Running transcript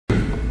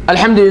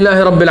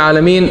Alhamdulillahi Rabbil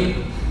Alameen.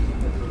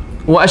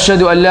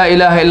 وأشهد أن لا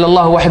إله إلا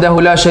الله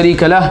وحده لا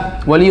شريك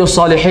له ولي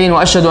الصالحين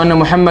وأشهد أن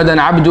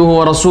محمدا عبده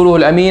ورسوله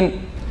الأمين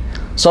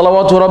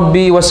صلوات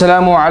ربي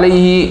وسلامه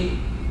عليه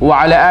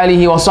وعلى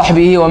آله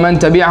وصحبه ومن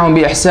تبعهم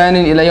بإحسان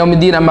إلى يوم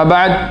الدين أما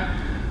بعد.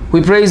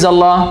 We praise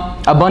Allah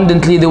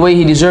abundantly the way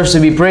He deserves to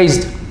be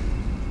praised,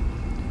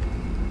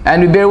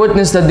 and we bear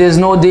witness that there is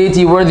no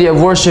deity worthy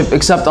of worship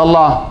except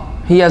Allah.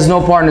 He has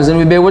no partners, and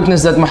we bear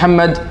witness that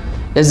Muhammad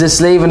is His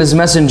slave and His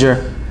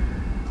messenger.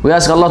 We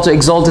ask Allah to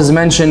exalt His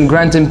mention,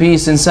 grant Him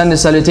peace, and send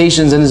His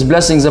salutations and His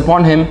blessings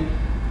upon Him,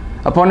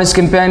 upon His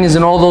companions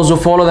and all those who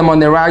follow them on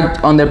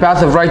their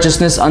path of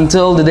righteousness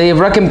until the day of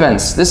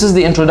recompense. This is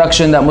the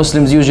introduction that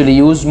Muslims usually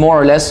use,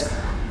 more or less.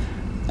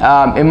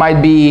 It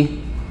might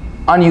be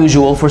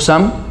unusual for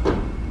some,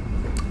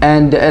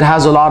 and it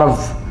has a lot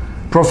of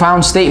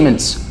profound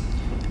statements.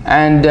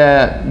 And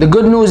the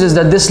good news is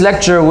that this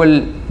lecture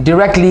will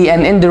directly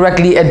and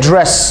indirectly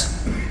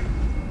address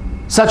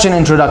such an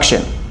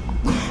introduction.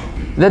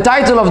 The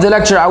title of the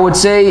lecture, I would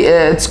say,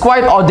 it's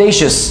quite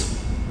audacious.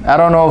 I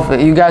don't know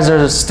if you guys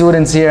are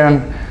students here,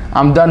 and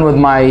I'm done with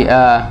my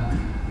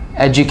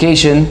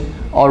education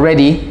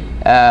already.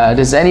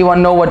 Does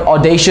anyone know what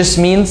audacious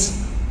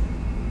means?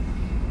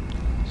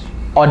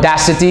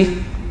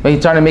 Audacity? But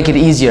he's trying to make it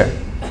easier.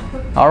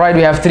 All right,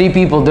 we have 3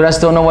 people. The rest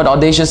don't know what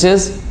audacious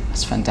is?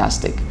 That's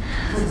fantastic.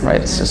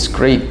 Right, it's just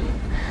great.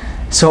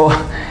 So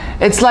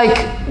it's like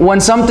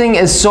when something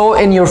is so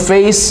in your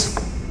face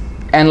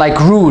and like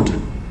rude.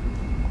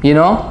 You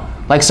know,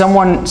 like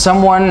someone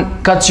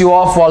cuts you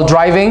off while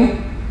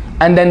driving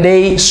and then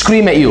they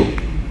scream at you.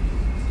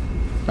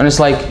 And it's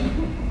like,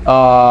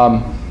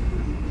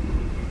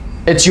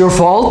 it's your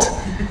fault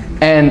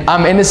and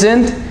I'm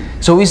innocent.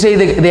 So we say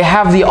they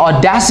have the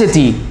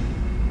audacity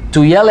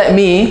to yell at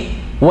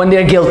me when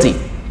they're guilty.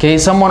 Okay,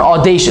 someone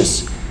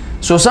audacious.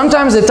 So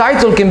sometimes the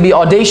title can be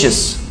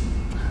audacious.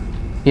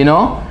 You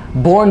know,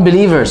 born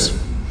believers.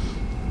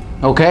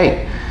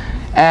 Okay.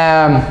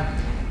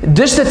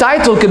 Just the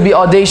title could be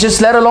audacious,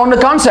 let alone the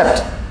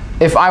concept.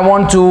 If I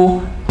want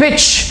to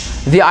pitch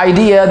the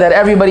idea that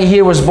everybody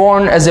here was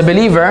born as a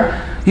believer,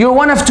 you're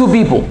one of 2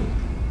 people.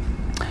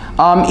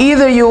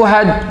 Either you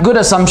had good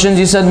assumptions,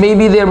 you said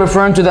maybe they're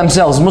referring to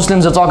themselves.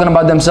 Muslims are talking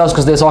about themselves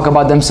because they talk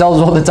about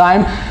themselves all the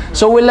time.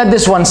 So we'll let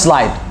this one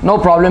slide. No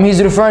problem.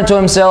 He's referring to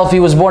himself.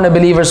 He was born a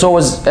believer, so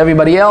was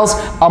everybody else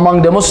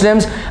among the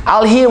Muslims.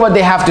 I'll hear what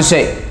they have to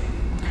say.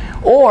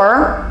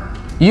 Or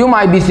you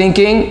might be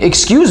thinking,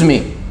 excuse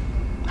me,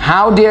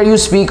 how dare you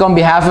speak on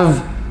behalf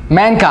of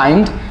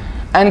mankind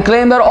and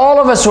claim that all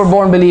of us were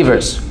born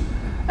believers?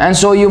 And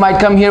so you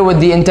might come here with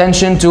the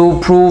intention to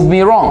prove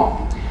me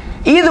wrong.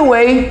 Either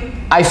way,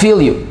 I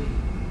feel you.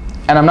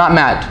 And I'm not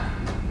mad.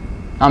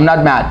 I'm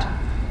not mad.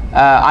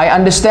 I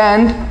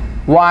understand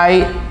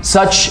why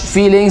such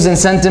feelings and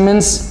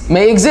sentiments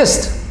may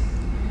exist.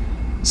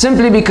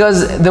 Simply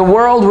because the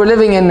world we're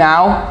living in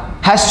now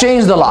has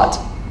changed a lot.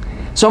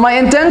 So my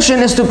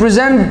intention is to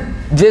present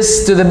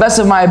this to the best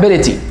of my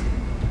ability.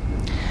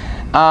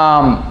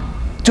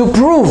 To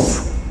prove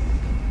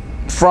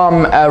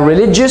from a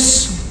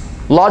religious,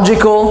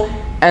 logical,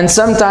 and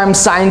sometimes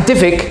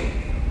scientific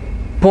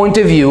point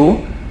of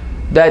view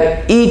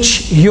that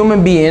each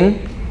human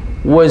being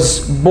was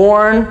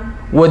born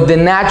with the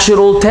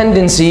natural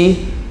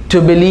tendency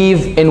to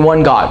believe in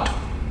one God.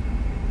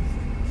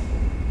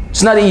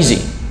 It's not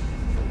easy,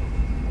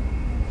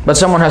 but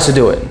someone has to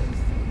do it.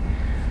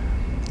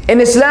 In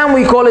Islam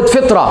we call it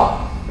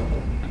fitrah.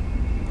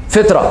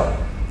 Fitrah.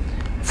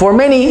 For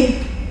many,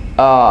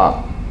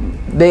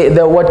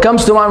 what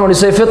comes to mind when you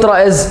say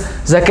fitrah is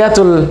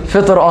zakatul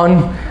fitr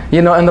on,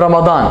 in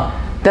Ramadan.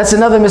 That's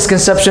another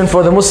misconception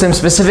for the Muslims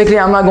specifically.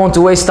 I'm not going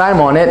to waste time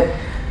on it,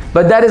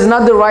 but that is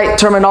not the right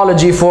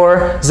terminology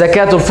for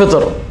zakatul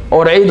fitr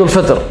or Eidul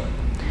Fitr.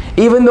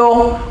 Even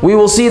though we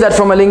will see that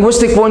from a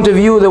linguistic point of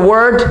view, the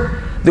word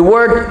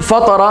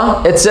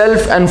fatara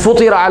itself and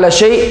futira ala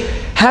shay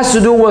has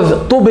to do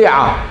with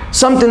tubi'a,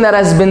 something that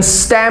has been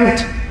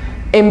stamped,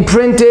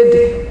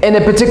 imprinted in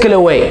a particular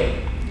way.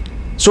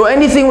 So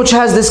anything which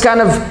has this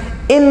kind of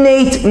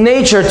innate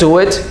nature to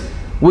it,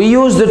 we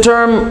use the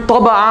term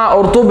taba'a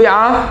or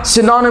tubi'a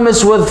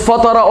synonymous with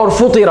fatara or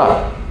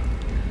futira.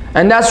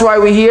 And that's why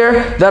we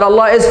hear that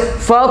Allah is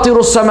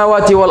fatirus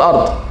samawati wal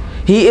ard.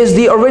 He is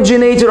the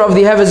originator of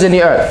the heavens and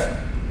the earth.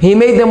 He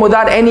made them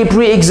without any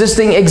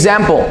pre-existing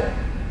example.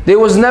 There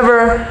was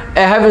never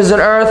a heavens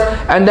and earth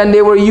and then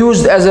they were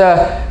used as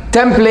a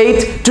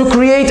template to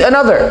create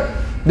another.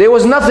 There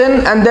was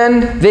nothing and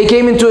then they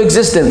came into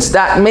existence.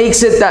 That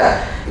makes it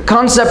that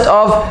concept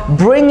of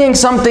bringing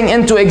something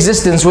into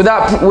existence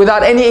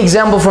without any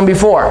example from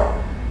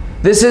before.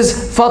 This is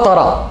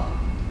fatara.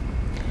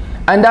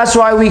 And that's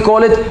why we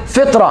call it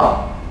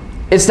fitra.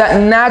 It's that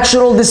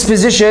natural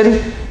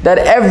disposition that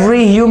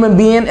every human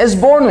being is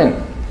born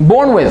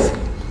with.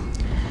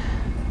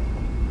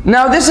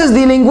 Now this is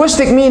the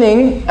linguistic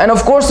meaning, and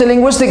of course the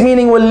linguistic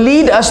meaning will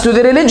lead us to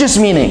the religious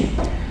meaning.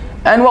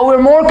 And what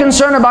we're more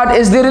concerned about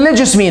is the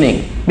religious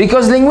meaning,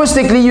 because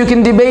linguistically you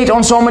can debate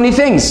on so many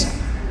things.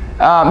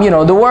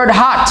 the word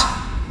hot,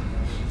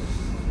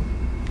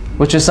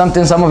 which is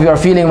something some of you are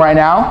feeling right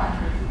now,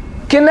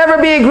 can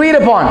never be agreed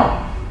upon.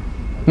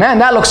 Man,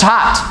 that looks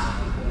hot.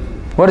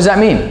 What does that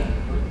mean?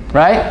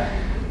 Right?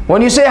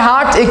 When you say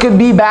hot, it could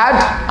be bad.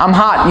 I'm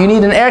hot. You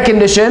need an air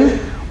condition.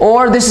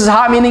 Or this is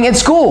hot meaning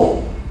it's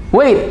cool.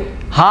 Wait,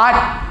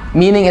 hot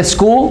meaning it's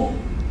cool?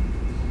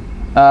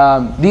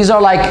 These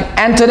are like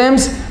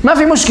antonyms. ما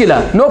في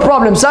مشكلة, no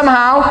problem.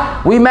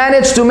 Somehow we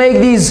manage to make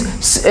these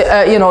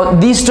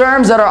these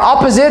terms that are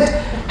opposite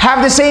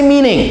have the same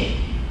meaning.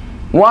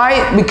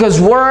 Why?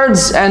 Because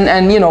words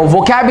and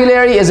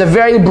vocabulary is a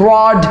very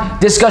broad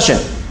discussion.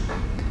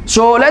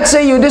 So let's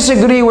say you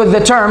disagree with the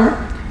term,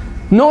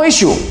 no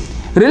issue.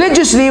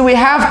 Religiously, we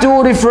have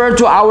to refer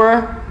to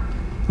our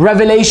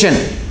revelation.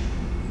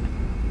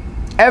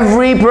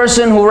 Every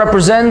person who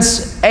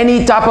represents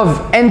any type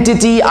of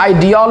entity,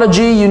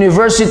 ideology,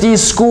 university,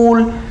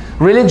 school,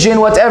 religion,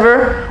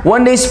 whatever,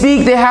 when they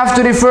speak, they have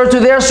to refer to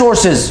their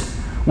sources,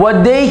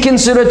 what they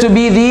consider to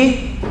be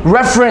the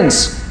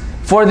reference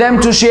for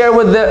them to share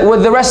with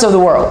the rest of the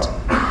world.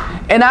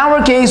 In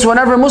our case,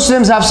 whenever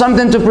Muslims have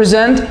something to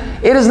present,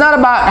 it is not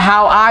about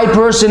how I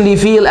personally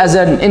feel as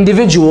an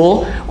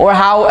individual, or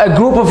how a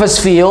group of us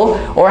feel,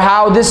 or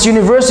how this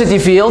university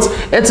feels.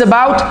 It's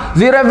about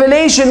the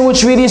revelation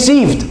which we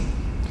received.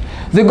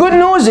 The good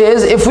news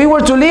is, if we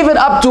were to leave it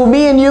up to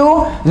me and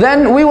you,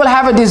 then we will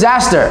have a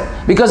disaster.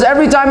 Because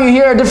every time you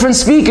hear a different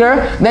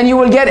speaker, then you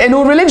will get a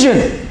new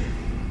religion,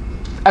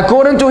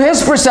 according to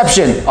his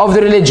perception of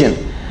the religion.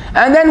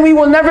 And then we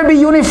will never be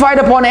unified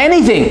upon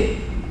anything.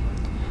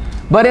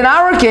 But in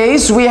our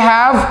case, we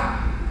have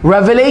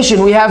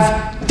revelation, we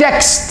have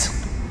text.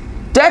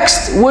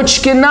 Text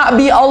which cannot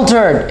be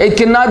altered, it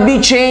cannot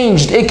be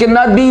changed, it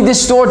cannot be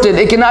distorted,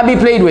 it cannot be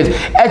played with.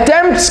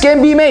 Attempts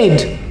can be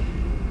made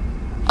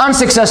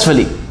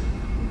unsuccessfully.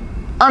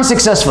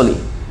 Unsuccessfully.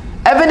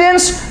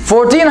 Evidence,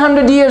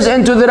 1400 years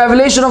into the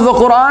revelation of the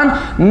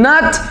Quran,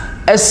 not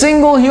a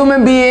single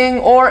human being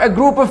or a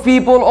group of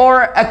people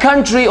or a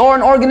country or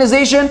an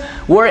organization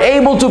were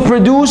able to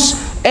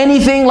produce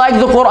anything like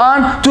the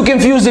Quran to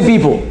confuse the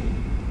people.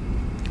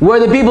 Where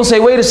the people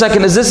say, wait a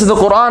second, is this the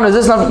Quran? Is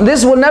this not?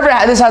 This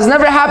has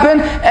never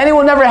happened, and it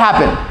will never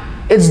happen.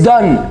 It's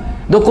done.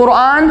 The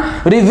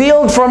Quran,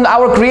 revealed from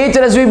our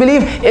Creator as we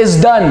believe, is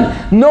done.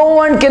 No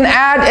one can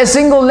add a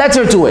single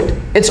letter to it.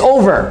 It's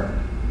over.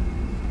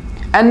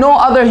 And no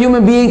other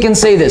human being can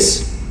say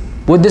this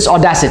with this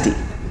audacity.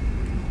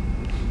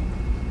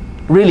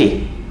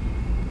 Really,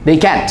 they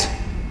can't.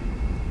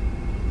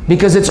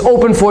 Because it's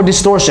open for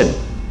distortion.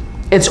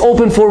 It's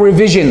open for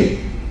revision.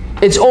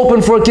 It's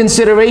open for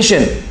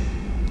consideration.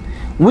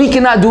 We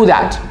cannot do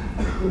that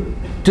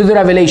to the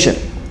revelation.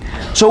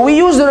 So we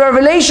use the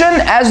revelation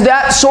as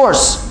that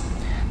source.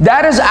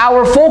 That is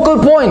our focal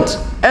point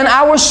and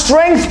our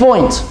strength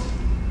point.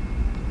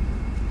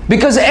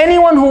 Because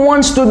anyone who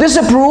wants to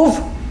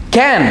disapprove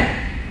can.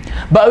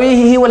 But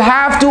he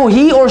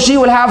or she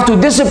will have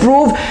to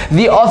disapprove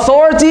the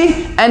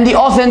authority and the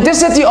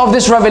authenticity of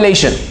this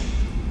revelation.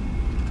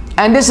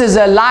 And this is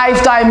a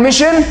lifetime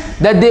mission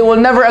that they will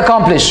never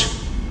accomplish.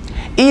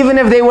 Even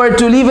if they were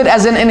to leave it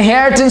as an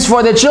inheritance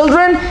for their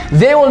children,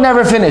 they will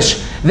never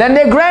finish. Then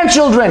their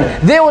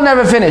grandchildren, they will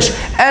never finish.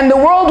 And the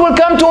world will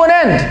come to an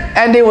end,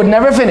 and they would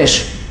never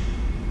finish.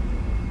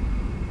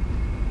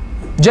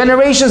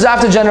 Generations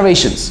after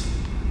generations.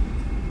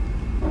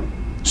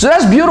 So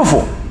that's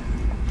beautiful.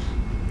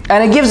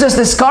 And it gives us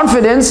this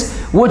confidence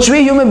which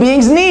we human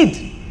beings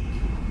need.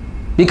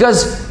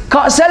 Because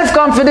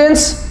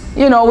self-confidence,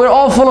 we're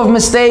all full of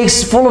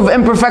mistakes, full of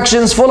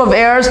imperfections, full of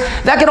errors.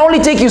 That can only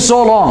take you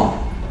so long.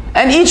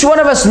 And each one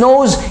of us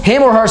knows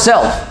him or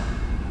herself.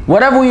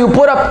 Whatever you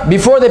put up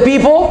before the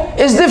people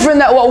is different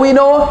than what we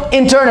know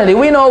internally.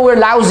 We know we're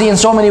lousy in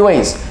so many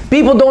ways.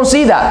 People don't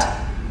see that.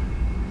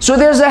 So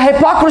there's a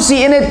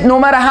hypocrisy in it no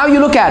matter how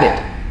you look at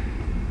it.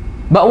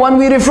 But when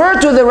we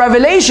refer to the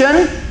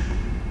revelation,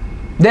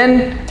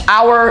 then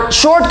our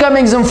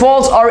shortcomings and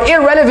faults are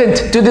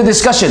irrelevant to the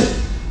discussion.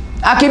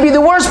 I can be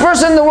the worst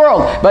person in the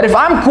world, but if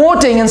I'm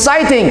quoting and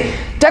citing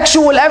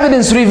textual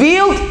evidence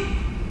revealed,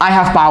 I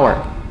have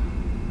power.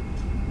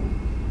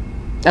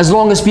 As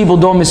long as people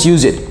don't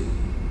misuse it.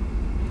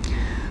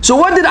 So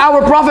what did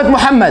our Prophet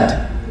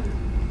Muhammad,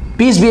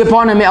 peace be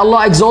upon him, may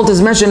Allah exalt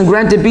his mention and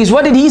grant him peace,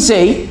 what did he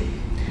say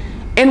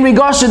in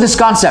regards to this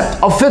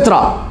concept of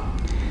fitrah?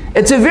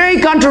 It's a very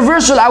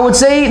controversial, I would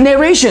say,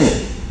 narration.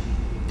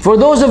 For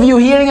those of you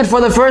hearing it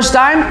for the first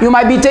time, you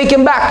might be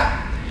taken back.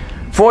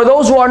 For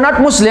those who are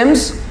not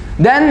Muslims,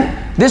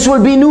 then this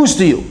will be news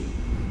to you.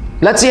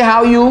 Let's see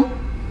how you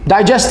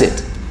digest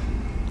it.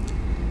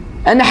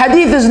 And the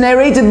hadith is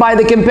narrated by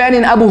the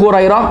companion Abu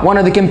Hurairah, one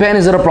of the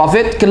companions of the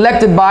Prophet,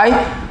 collected by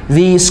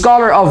the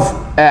scholar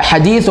of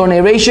hadith or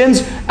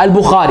narrations,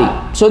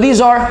 Al-Bukhari. So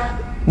these are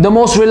the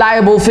most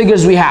reliable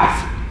figures we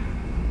have.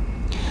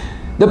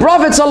 The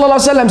Prophet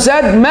ﷺ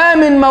said, مَا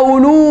مِن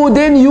مَوْلُودٍ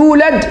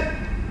يُولَدْ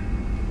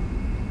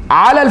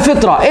على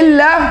الفطرة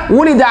إلا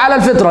ولد على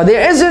الفطرة.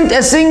 There isn't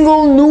a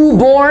single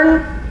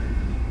newborn,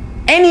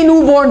 any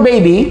newborn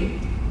baby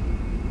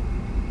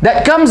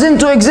that comes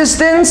into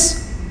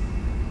existence,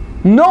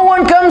 no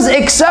one comes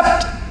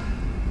except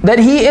that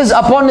he is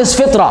upon his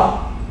fitrah,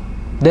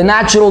 the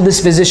natural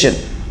disposition.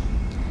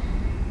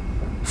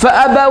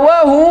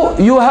 فأبواه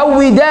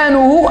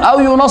يهودانه أو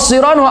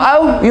ينصرانه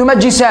أو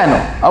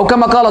يمجسانه أو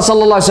كما قال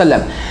صلى الله عليه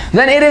وسلم.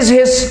 Then it is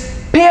his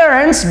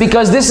parents,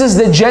 because this is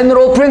the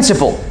general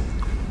principle.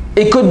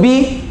 It could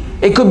be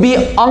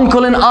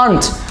uncle and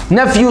aunt,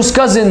 nephews,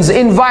 cousins,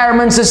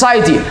 environment,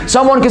 society.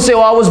 Someone can say,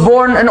 "Oh, I was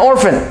born an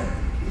orphan.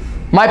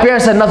 My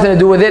parents had nothing to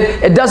do with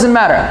it." It doesn't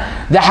matter.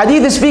 The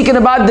hadith is speaking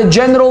about the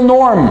general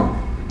norm.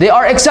 There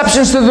are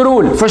exceptions to the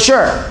rule, for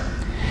sure.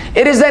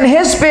 It is then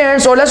his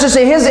parents, or let's just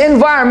say his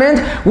environment,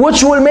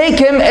 which will make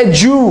him a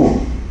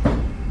Jew,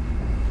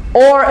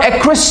 or a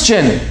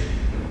Christian,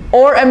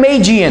 or a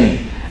Magian.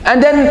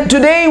 And then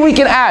today we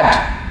can add,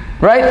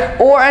 right?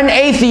 Or an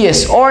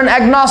atheist, or an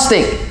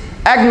agnostic,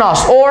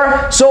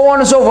 or so on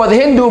and so forth,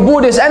 Hindu,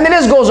 Buddhist, and the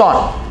list goes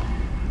on.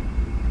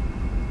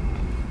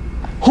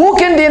 Who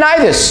can deny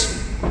this?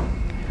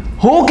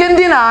 Who can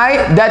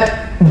deny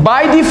that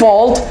by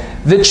default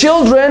the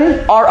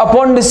children are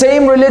upon the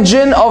same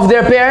religion of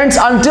their parents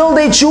until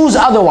they choose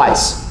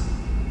otherwise?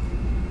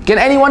 Can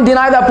anyone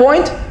deny that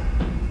point?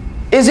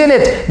 Isn't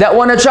it that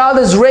when a child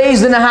is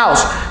raised in a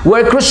house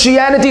where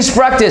Christianity is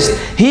practiced,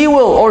 he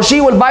will or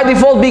she will by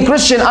default be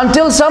Christian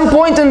until some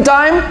point in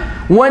time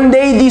when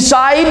they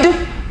decide,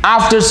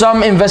 after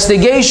some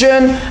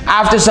investigation,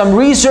 after some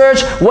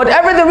research,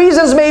 whatever the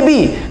reasons may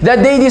be,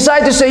 that they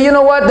decide to say, "You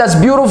know what, that's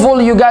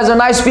beautiful, you guys are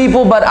nice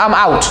people, but I'm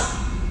out.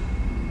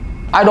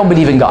 I don't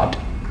believe in God.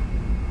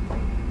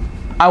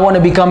 I want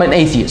to become an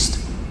atheist."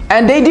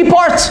 And they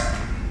depart.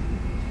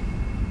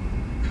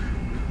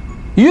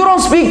 You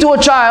don't speak to a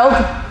child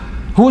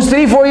who's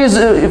 4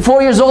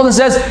 years old and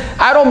says,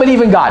 "I don't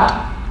believe in God,"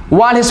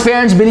 while his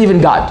parents believe in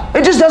God.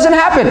 It just doesn't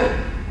happen.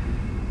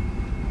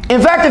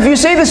 In fact, if you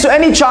say this to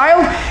any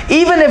child,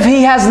 even if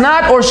he has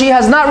not or she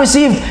has not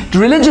received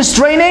religious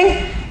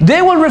training,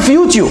 they will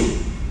refute you.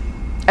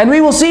 And we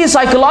will see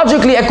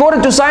psychologically,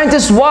 according to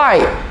scientists,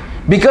 why.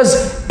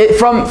 Because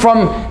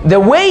from the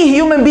way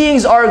human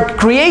beings are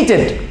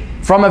created,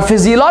 from a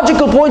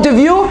physiological point of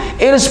view,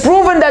 it is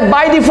proven that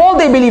by default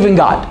they believe in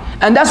God.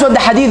 And that's what the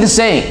hadith is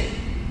saying.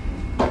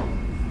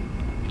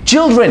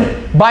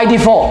 Children, by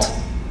default,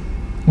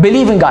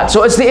 believe in God.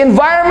 So it's the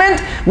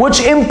environment which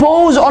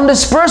impose on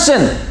this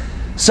person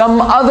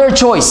some other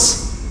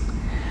choice.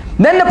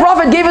 Then the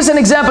Prophet gave us an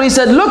example. He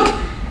said, look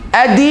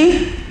at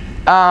the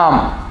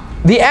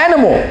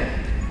animal,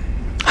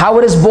 how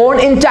it is born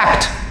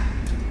intact.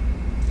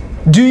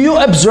 Do you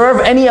observe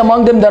any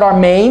among them that are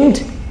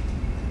maimed?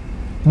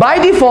 By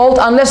default,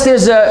 unless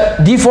there's a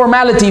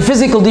deformality,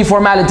 physical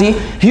deformality,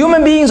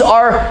 human beings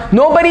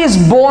nobody is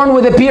born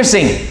with a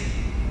piercing.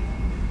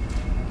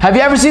 Have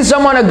you ever seen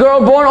a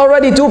girl born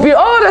already 2 piercings?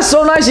 "Oh, that's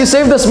so nice, you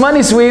saved us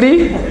money,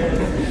 sweetie."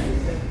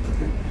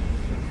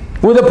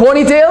 With a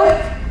ponytail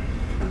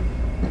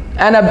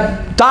and a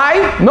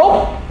tie?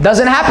 Nope,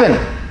 doesn't happen.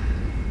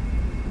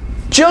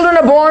 Children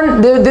are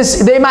born,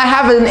 they might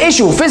have an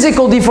issue,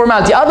 physical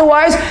deformality.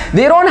 Otherwise,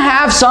 they don't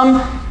have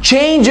some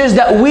changes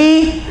that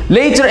we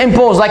later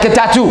impose, like a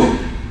tattoo,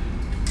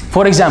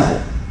 for example.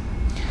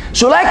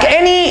 So like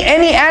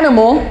any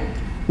animal,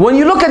 when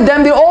you look at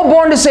them, they're all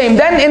born the same.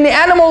 Then in the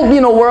animal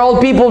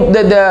world, people,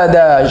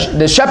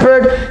 the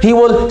shepherd, he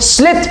will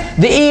slit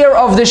the ear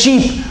of the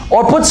sheep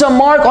or put some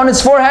mark on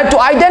its forehead to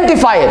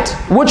identify it,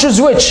 which is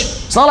which.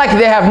 It's not like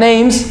they have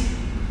names.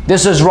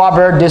 This is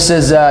Robert, this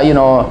is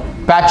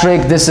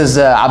Patrick, this is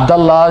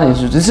Abdullah,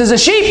 this is a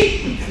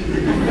sheep.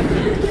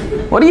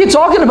 What are you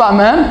talking about,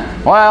 man?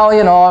 Well,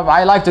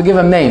 I like to give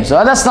them names.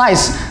 So that's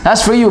nice.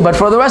 That's for you. But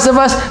for the rest of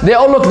us, they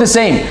all look the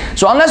same.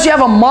 So unless you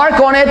have a mark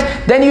on it,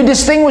 then you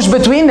distinguish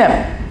between them.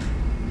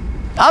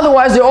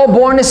 Otherwise, they're all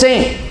born the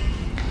same.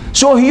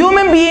 So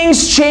human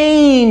beings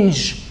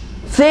change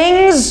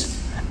things,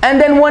 and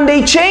then when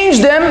they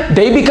change them,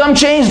 they become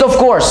changed, of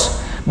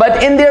course.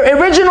 But in their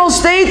original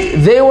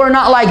state, they were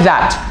not like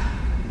that.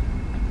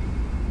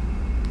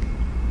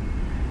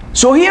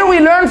 So here we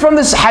learn from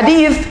this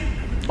hadith,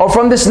 or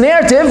from this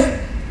narrative,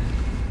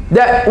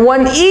 that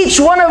when each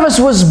one of us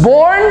was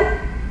born,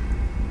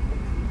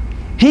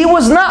 he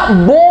was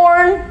not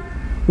born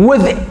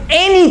with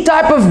any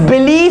type of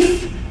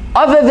belief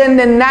other than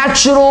the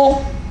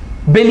natural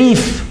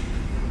belief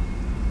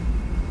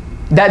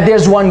that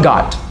there's one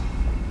God.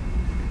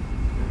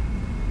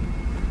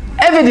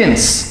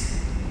 Evidence,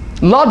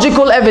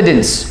 logical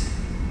evidence.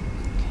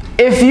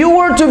 If you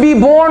were to be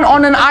born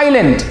on an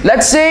island,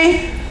 let's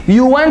say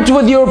you went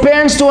with your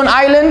parents to an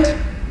island,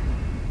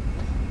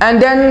 and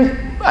then,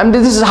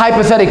 this is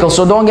hypothetical,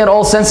 so don't get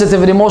all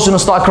sensitive and emotional,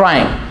 start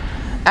crying.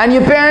 And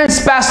your parents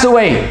passed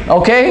away,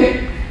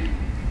 okay?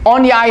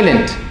 On the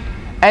island.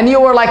 And you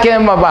were like, I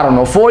don't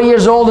know, 4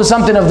 years old or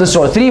something of the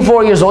sort, 3,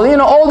 4 years old,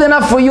 old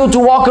enough for you to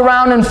walk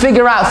around and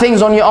figure out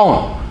things on your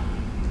own.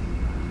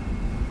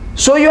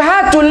 So you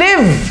had to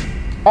live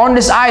on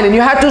this island.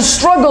 You had to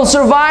struggle,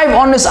 survive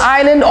on this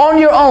island on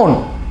your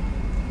own.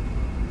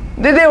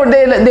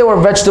 They were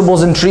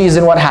vegetables and trees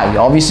and what have you,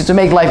 obviously to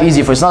make life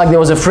easy for you. It's not like there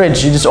was a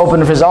fridge. You just open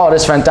the fridge, oh,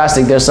 that's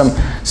fantastic, there's some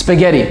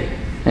spaghetti.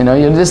 You know,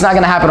 it's not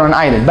going to happen on an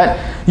island. But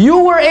you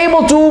were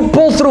able to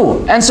pull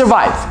through and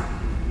survive.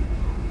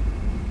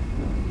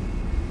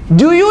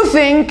 Do you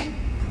think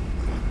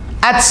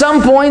at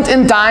some point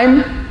in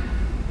time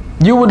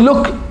you would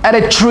look at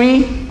a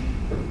tree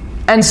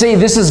and say,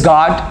 this is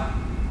God?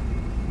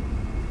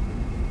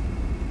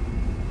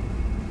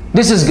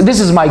 This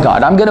is my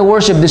God. I'm going to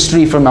worship this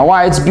tree from now.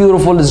 Why? It's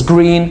beautiful, it's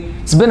green.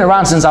 It's been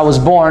around since I was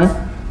born.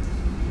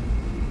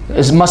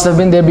 It must have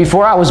been there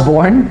before I was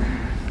born.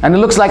 And it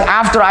looks like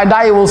after I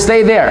die, it will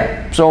stay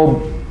there.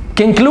 So,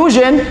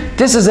 conclusion,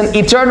 this is an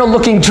eternal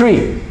looking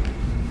tree.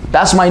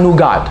 That's my new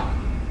God.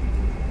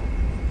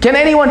 Can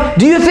anyone,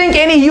 do you think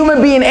any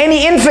human being,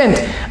 any infant,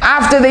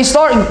 after they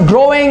start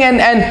growing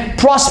and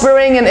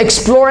prospering and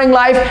exploring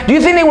life, do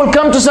you think they will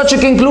come to such a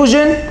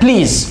conclusion?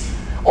 Please.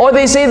 Or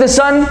they say the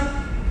sun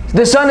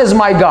is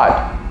my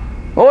God.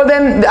 Or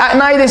then at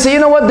night they say, you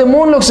know what, the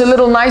moon looks a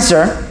little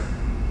nicer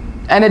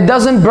and it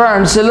doesn't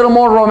burn, it's a little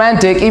more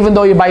romantic, even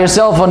though you're by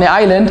yourself on the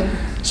island.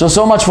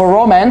 So much for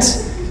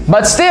romance.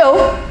 But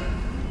still,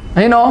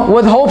 you know,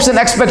 with hopes and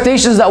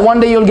expectations that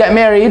one day you'll get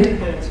married.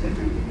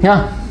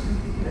 Yeah.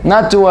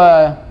 Not to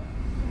a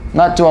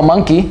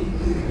monkey,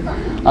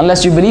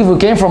 unless you believe we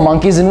came from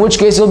monkeys, in which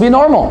case it'll be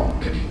normal.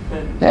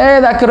 Hey,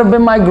 that could have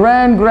been my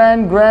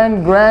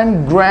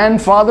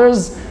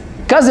grandfather's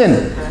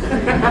cousin.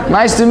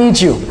 Nice to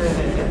meet you.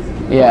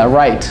 Yeah,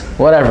 right.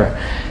 Whatever.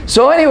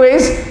 So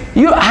anyways,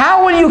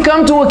 how will you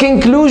come to a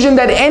conclusion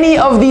that any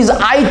of these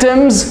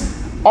items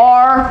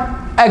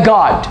are a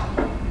God?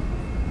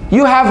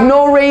 You have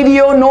no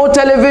radio, no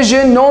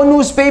television, no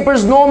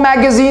newspapers, no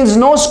magazines,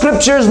 no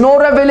scriptures, no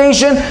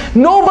revelation,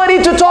 nobody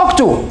to talk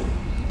to.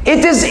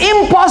 It is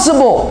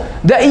impossible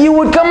that you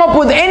would come up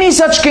with any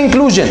such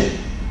conclusion.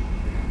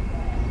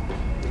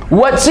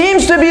 What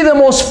seems to be the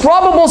most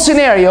probable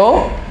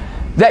scenario,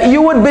 that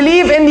you would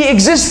believe in the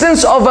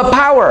existence of a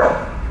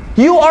power.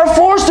 You are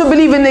forced to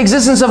believe in the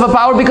existence of a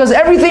power because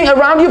everything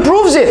around you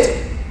proves it.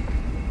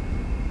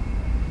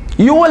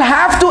 You will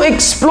have to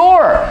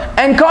explore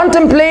and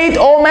contemplate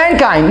all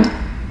mankind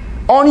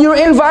on your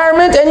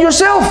environment and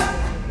yourself.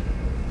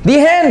 The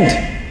end.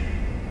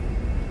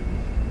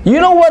 You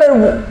know what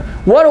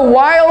a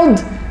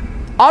wild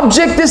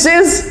object this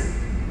is?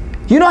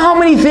 You know how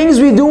many things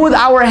we do with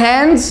our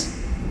hands?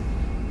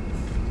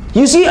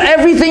 You see,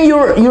 everything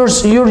you're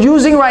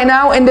using right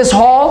now in this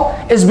hall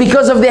is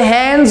because of the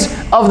hands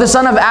of the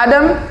son of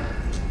Adam.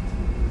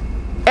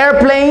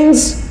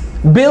 Airplanes,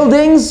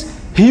 buildings,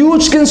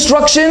 huge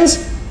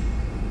constructions,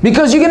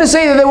 because you're going to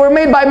say that they were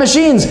made by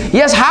machines.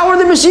 Yes, how are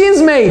the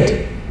machines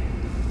made?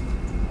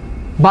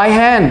 By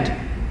hand.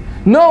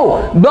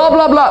 No, blah,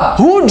 blah, blah.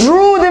 Who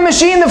drew the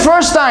machine the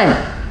first time?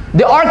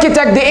 The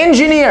architect, the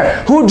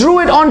engineer, who drew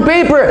it on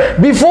paper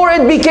before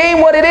it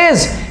became what it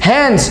is.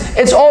 Hands.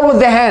 It's all with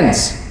the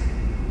hands.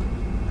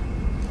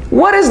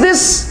 What is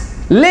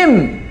this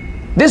limb?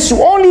 This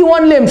only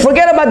one limb.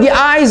 Forget about the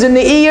eyes and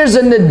the ears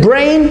and the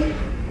brain,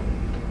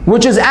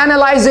 which is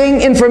analyzing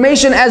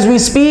information as we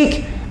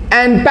speak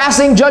and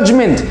passing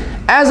judgment.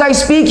 As I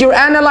speak, you're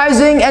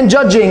analyzing and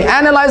judging,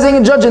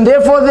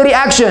 therefore the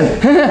reaction.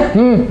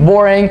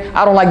 Boring,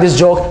 I don't like this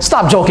joke.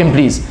 Stop joking,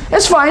 please.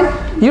 It's fine.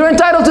 You're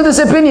entitled to this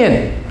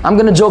opinion. I'm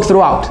going to joke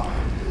throughout.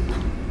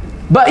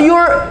 But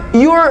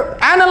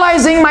you're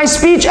analyzing my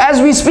speech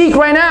as we speak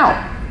right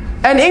now.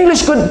 And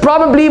English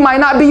might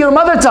not be your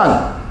mother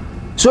tongue.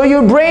 So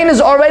your brain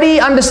is already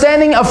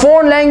understanding a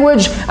foreign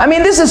language. I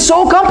mean, this is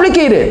so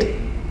complicated.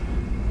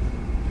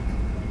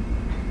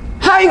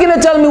 How are you going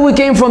to tell me we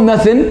came from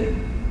nothing?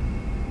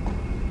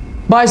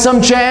 By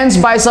some chance,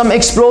 by some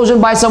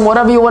explosion, by some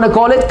whatever you want to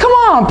call it? Come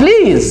on,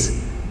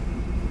 please.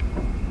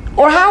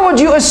 Or how would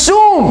you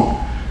assume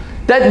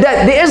that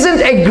there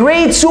isn't a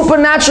great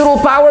supernatural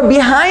power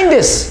behind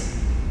this?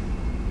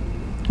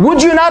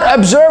 Would you not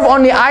observe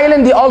on the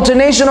island the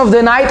alternation of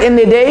the night and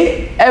the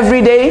day?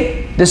 Every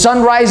day, the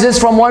sun rises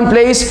from one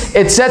place,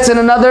 it sets in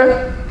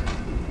another.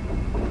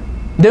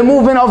 The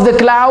movement of the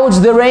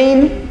clouds, the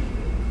rain,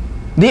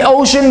 the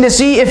ocean, the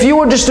sea. If you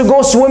were just to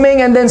go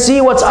swimming and then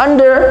see what's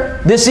under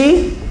the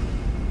sea,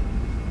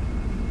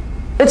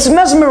 it's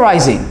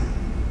mesmerizing.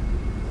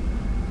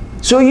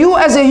 So you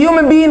as a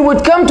human being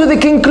would come to the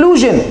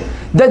conclusion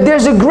that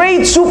there's a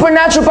great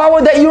supernatural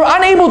power that you're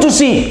unable to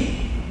see.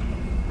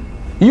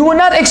 You will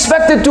not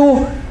expect it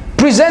to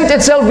present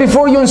itself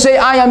before you and say,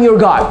 I am your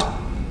God.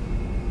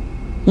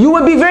 You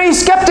would be very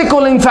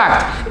skeptical, in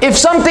fact, if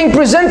something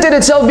presented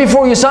itself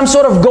before you, some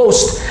sort of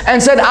ghost,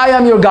 and said, I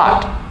am your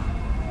God.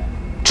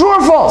 True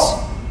or false?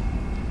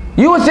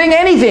 You would think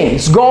anything.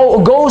 It's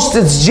ghost,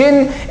 it's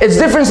jinn, it's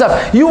different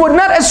stuff. You would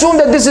not assume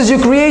that this is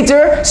your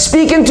creator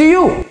speaking to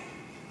you.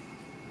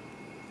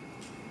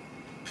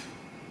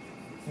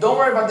 Don't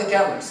worry about the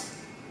cameras.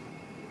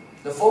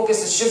 The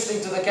focus is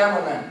shifting to the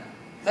cameraman.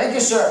 Thank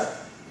you, sir.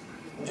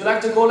 Would you like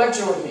to go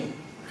lecture with me?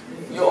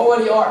 You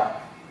already are.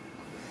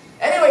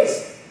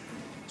 Anyways,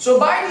 so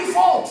by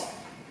default,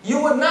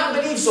 You would not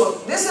believe so.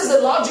 This is the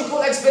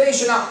logical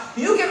explanation. Now,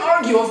 you can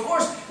argue, of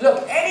course.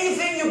 Look,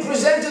 anything you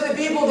present to the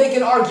people, they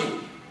can argue.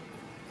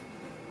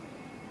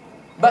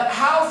 But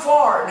how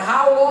far and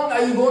how long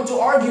are you going to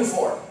argue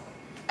for?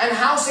 And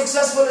how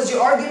successful is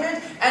your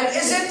argument? And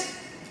is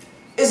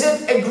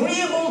it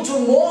agreeable to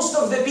most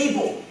of the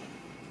people?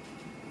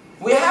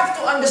 We have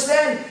to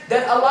understand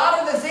that a lot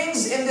of the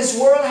things in this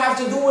world have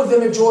to do with the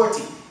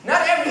majority.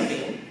 Not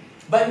everything,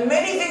 but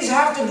many things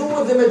have to do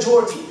with the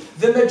majority.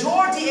 The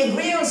majority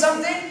agree on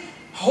something,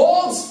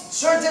 holds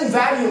certain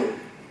value,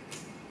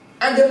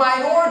 and the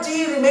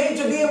minority remain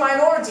to be a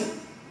minority.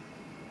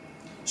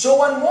 So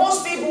when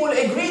most people will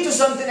agree to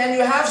something and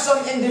you have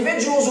some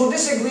individuals who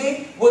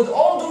disagree, with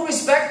all due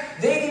respect,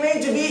 they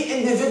remain to be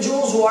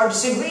individuals who are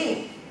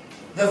disagreeing.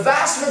 The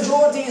vast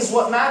majority is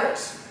what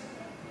matters.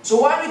 So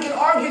while we can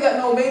argue that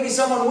no, maybe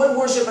someone will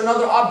worship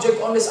another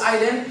object on this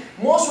island,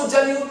 most will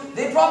tell you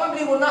they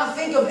probably will not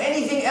think of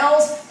anything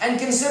else and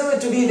consider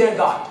it to be their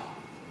God.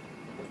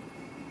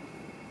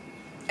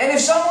 And if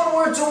someone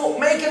were to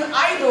make an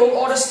idol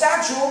or a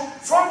statue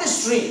from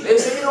this tree, they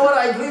say, you know what,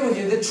 I agree with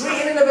you. The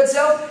tree in and of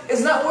itself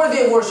is not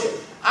worthy of worship.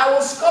 I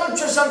will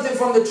sculpture something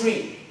from the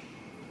tree.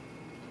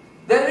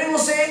 Then we will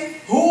say,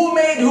 who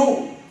made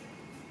who?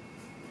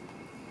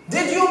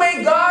 Did you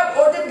make God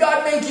or did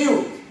God make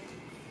you?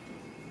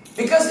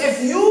 Because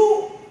if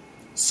you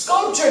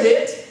sculptured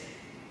it,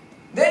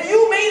 then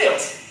you made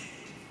it.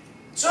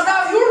 So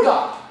now you're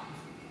God.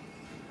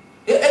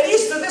 At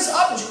least to this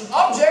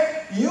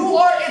object, you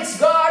are its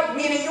God,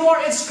 meaning you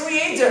are its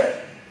creator.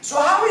 So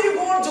how are you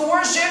going to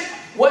worship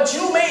what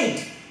you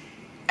made?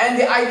 And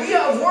the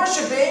idea of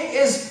worshiping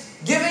is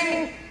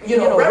giving,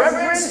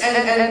 reverence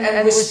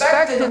and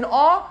respect and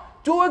awe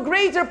to a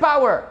greater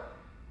power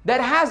that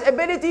has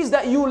abilities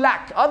that you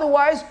lack.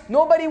 Otherwise,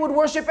 nobody would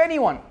worship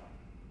anyone.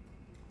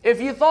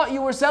 If you thought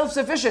you were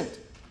self-sufficient.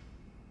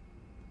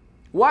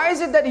 Why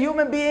is it that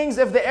human beings,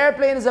 if the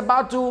airplane is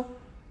about to,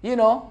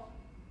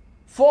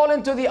 fall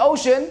into the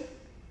ocean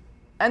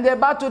and they're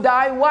about to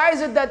die, why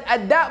is it that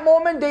at that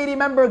moment they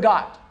remember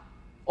God?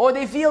 Or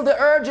they feel the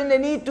urge and the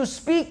need to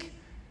speak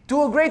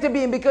to a greater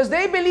being because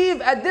they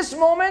believe at this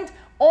moment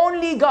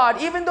only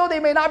God, even though they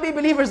may not be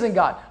believers in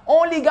God,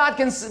 only God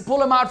can pull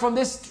them out from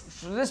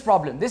this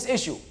problem, this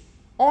issue.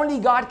 Only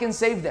God can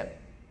save them.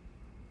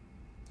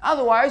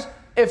 Otherwise,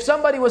 if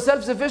somebody was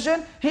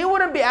self-sufficient, he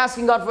wouldn't be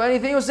asking God for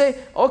anything. He would say,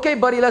 okay,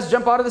 buddy, let's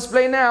jump out of this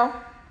plane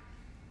now.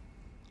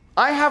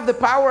 I have the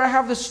power, I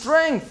have the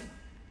strength.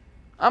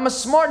 I'm a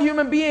smart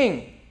human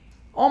being.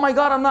 Oh my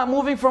God, I'm not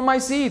moving from my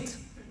seat.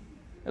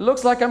 It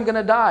looks like I'm going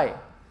to die.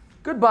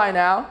 Goodbye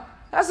now.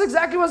 That's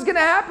exactly what's going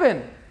to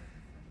happen.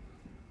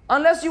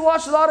 Unless you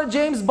watch a lot of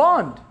James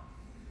Bond.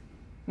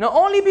 Now,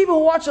 only people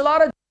who watch a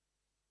lot of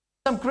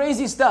some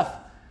crazy stuff.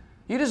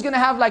 You're just going to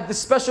have like the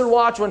special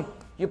watch when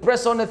you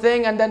press on the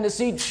thing and then the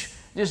seat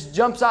just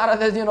jumps out of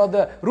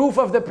the roof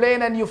of the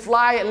plane and you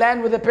fly,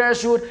 land with a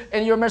parachute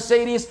in your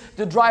Mercedes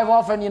to drive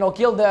off and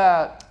kill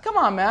the... Come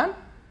on, man.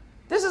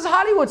 This is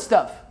Hollywood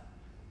stuff.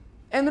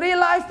 In real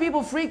life,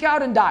 people freak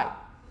out and die.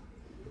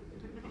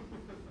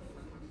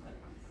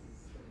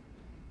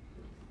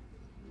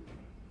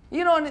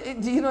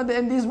 And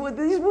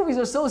these movies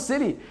are so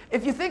silly.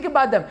 If you think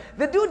about them,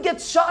 the dude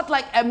gets shot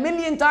like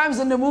 1,000,000 times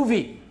in the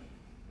movie.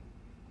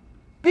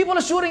 People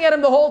are shooting at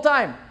him the whole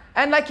time.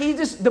 And like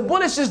the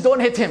bullets just don't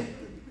hit him.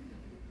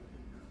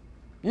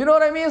 You know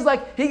what I mean? It's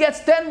like he gets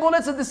 10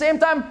 bullets at the same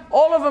time,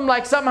 all of them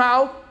like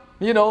somehow,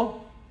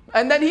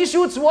 and then he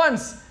shoots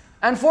once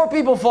and 4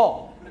 people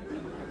fall.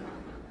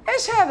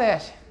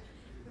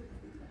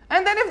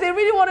 And then if they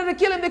really wanted to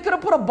kill him, they could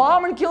have put a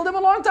bomb and killed him a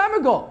long time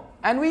ago.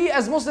 And we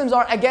as Muslims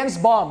are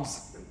against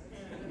bombs.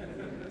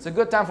 It's a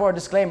good time for a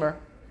disclaimer,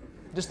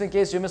 just in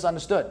case you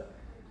misunderstood.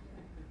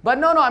 But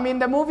no, I mean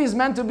the movie is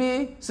meant to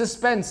be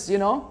suspense,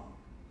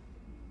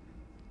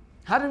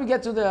 How did we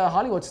get to the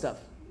Hollywood stuff?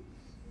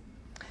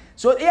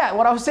 So yeah,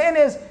 what I was saying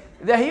is,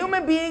 the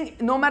human being,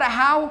 no matter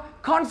how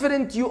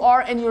confident you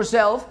are in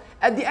yourself,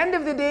 at the end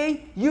of the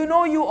day,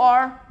 you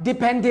are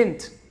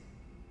dependent.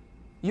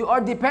 You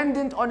are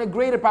dependent on a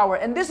greater power.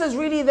 And this is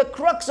really the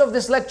crux of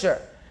this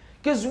lecture.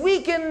 Because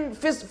we can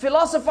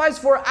philosophize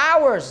for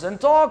hours and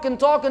talk and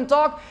talk and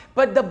talk.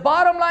 But the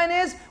bottom line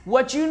is,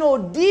 what you know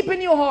deep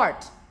in your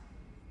heart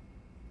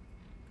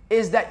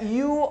is that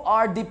you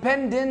are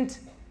dependent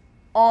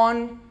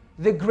on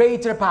the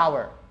greater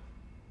power.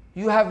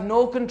 You have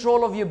no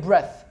control of your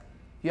breath.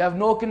 You have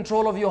no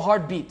control of your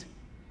heartbeat.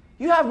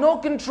 You have no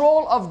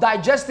control of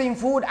digesting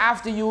food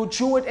after you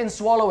chew it and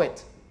swallow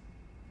it.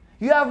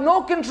 You have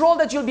no control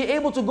that you'll be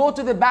able to go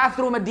to the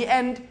bathroom at the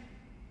end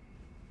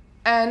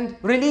and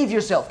relieve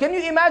yourself. Can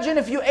you imagine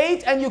if you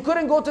ate and you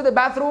couldn't go to the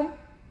bathroom?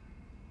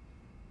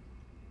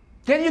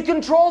 Can you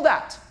control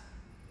that?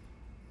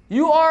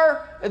 You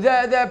are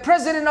the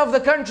president of the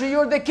country,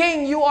 you're the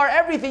king, you are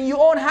everything, you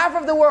own half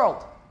of the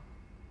world.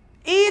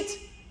 Eat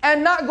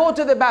and not go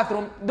to the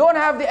bathroom, don't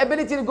have the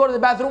ability to go to the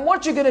bathroom,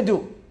 what you gonna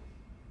do?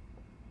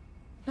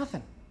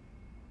 Nothing.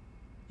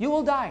 You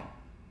will die.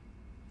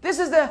 This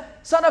is the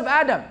son of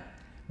Adam.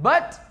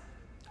 But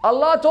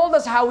Allah told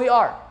us how we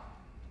are.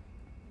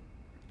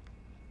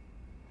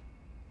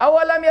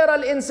 أَوَلَمْ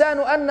يَرَ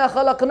الْإِنسَانُ أَنَّا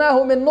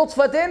خَلَقْنَاهُ مِن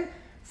نُطْفَةٍ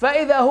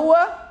فَإِذَا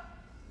هُوَ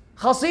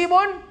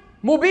خَصِيبٌ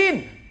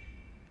مُبِينٌ.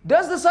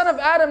 Does the son of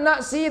Adam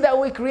not see that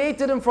we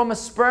created him from a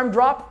sperm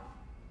drop?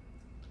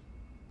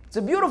 It's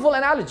a beautiful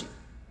analogy.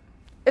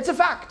 It's a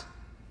fact.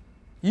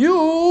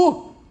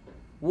 You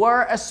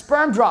were a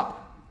sperm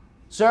drop,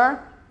 sir.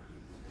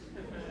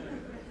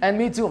 And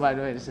me too, by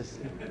the way.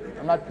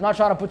 I'm not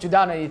trying to put you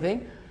down or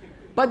anything.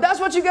 But that's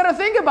what you got to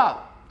think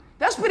about.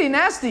 That's pretty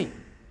nasty.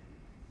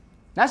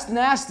 That's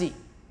nasty.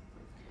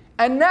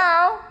 And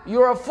now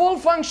you're a full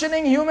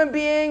functioning human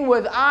being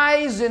with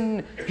eyes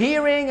and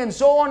hearing and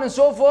so on and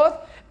so forth.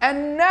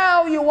 And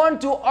now you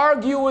want to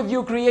argue with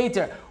your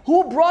creator.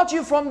 Who brought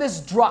you from this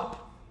drop?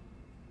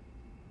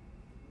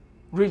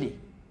 Really?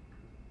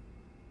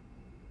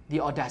 The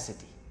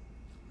audacity.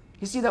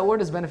 You see, that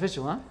word is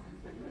beneficial, huh?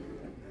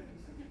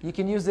 You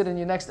can use it in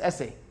your next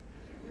essay.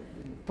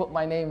 Put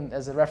my name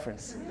as a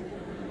reference.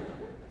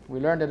 We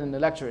learned it in the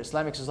lecture,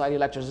 Islamic Society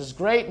lectures. It's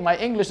great. My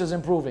English is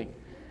improving.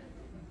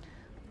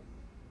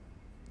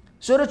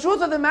 So the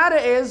truth of the matter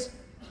is,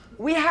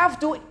 we have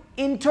to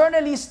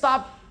internally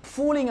stop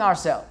fooling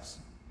ourselves.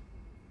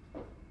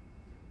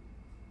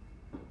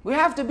 We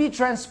have to be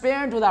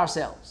transparent with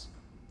ourselves.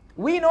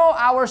 We know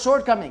our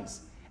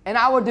shortcomings and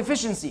our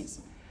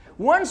deficiencies.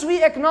 Once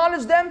we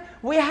acknowledge them,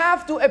 we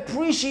have to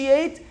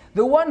appreciate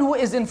the one who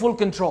is in full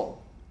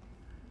control.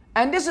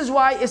 And this is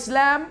why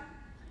Islam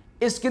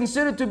is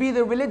considered to be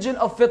the religion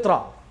of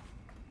fitrah.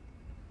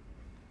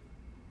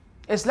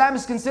 Islam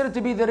is considered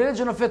to be the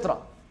religion of fitrah,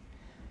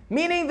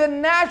 meaning the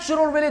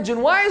natural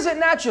religion. Why is it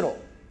natural?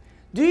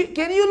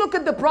 Can you look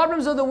at the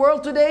problems of the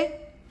world today?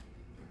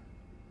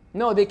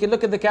 No, they can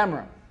look at the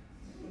camera.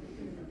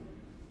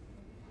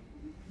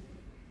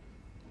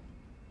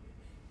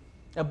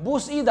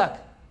 Abus idak,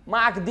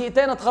 معك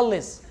دقيقتين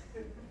تخلص.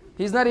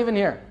 He's not even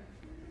here.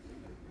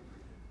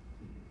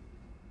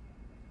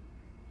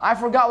 I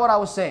forgot what I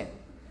was saying.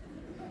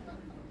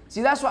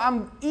 See, that's why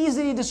I'm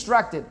easily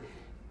distracted.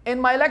 In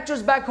my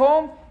lectures back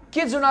home,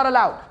 kids are not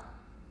allowed.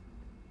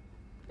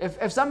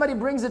 If somebody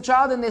brings a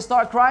child and they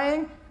start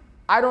crying,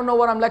 I don't know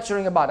what I'm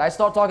lecturing about. I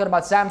start talking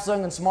about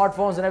Samsung and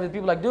smartphones and everything.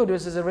 People are like, dude,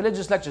 this is a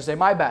religious lecture. Say,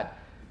 my bad.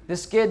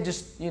 This kid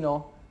just,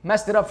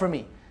 messed it up for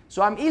me.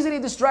 So I'm easily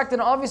distracted.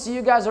 And obviously,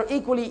 you guys are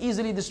equally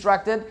easily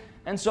distracted.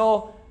 And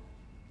so,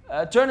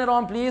 turn it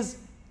on, please.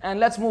 And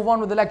let's move on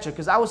with the lecture.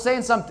 Because I was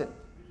saying something.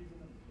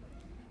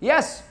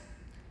 Yes,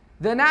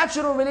 the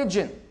natural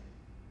religion.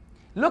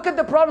 Look at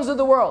the problems of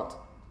the world.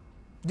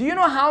 Do you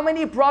know how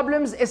many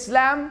problems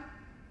Islam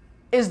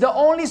is the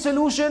only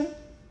solution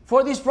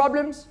for these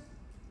problems?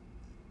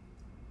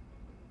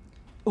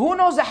 Who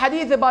knows the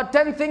hadith about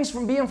 10 things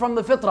from being from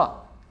the fitrah?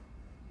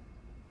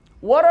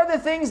 What are the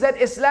things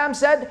that Islam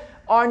said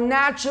are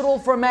natural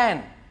for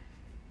man?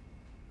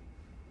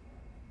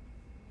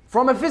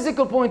 From a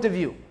physical point of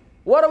view,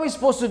 what are we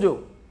supposed to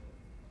do?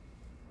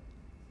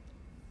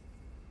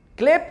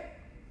 Clip.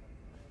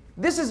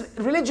 This is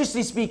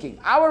religiously speaking.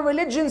 Our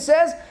religion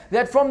says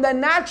that from the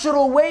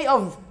natural way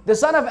of the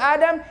son of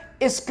Adam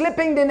is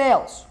clipping the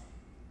nails.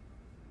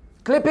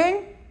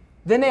 Clipping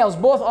the nails,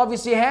 both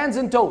obviously hands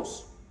and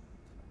toes.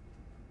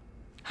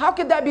 How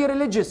could that be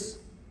religious?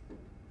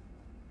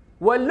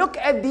 Well, look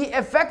at the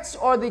effects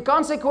or the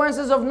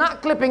consequences of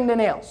not clipping the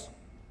nails.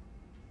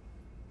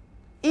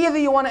 Either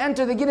you want to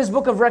enter the Guinness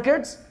Book of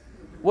Records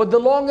with the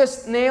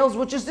longest nails,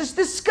 which is just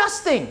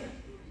disgusting.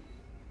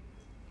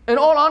 In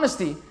all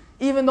honesty,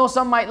 even though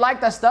some might like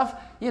that stuff,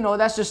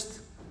 that's just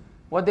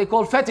what they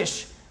call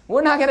fetish.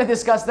 We're not going to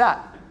discuss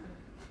that.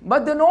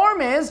 But the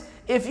norm is,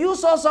 if you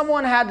saw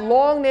someone had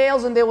long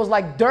nails and there was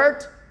like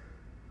dirt,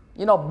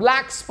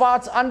 black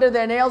spots under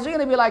their nails, you're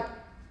going to be like,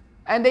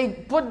 and they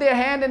put their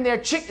hand in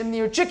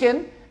your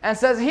chicken and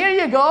says, here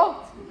you go.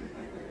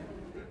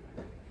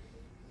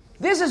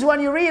 This is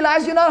when you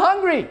realize you're not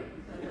hungry.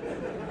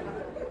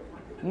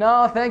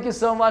 No, thank you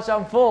so much,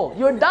 I'm full.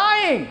 You're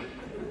dying.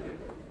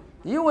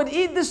 You would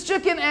eat this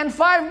chicken and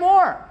 5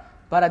 more.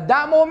 But at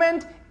that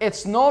moment,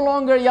 it's no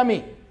longer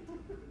yummy.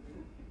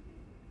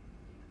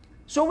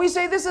 So we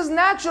say this is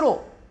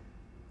natural.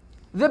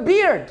 The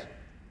beard.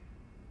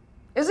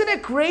 Isn't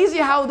it crazy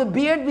how the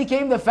beard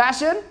became the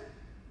fashion?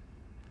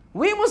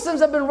 We Muslims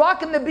have been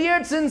rocking the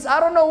beard since I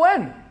don't know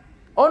when.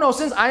 Oh no,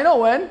 since I know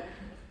when.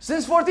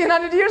 Since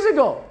 1400 years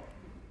ago.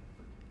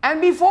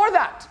 And before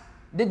that,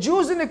 the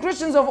Jews and the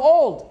Christians of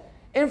old.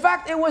 In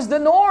fact, it was the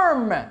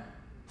norm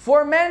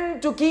for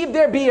men to keep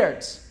their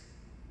beards.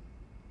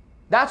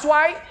 That's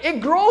why it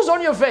grows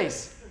on your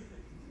face.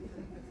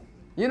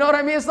 You know what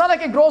I mean? It's not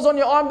like it grows on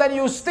your arm, then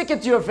you stick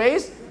it to your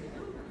face.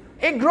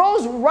 It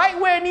grows right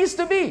where it needs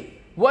to be,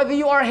 whether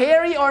you are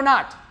hairy or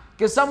not.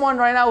 Because someone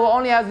right now who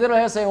only has little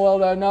hair saying,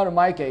 well, not in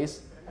my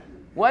case.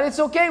 Well, it's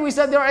okay. We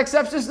said there are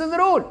exceptions to the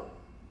rule.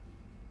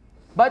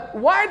 But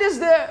why does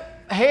the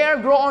hair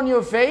grow on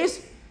your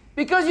face?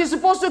 Because you're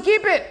supposed to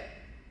keep it.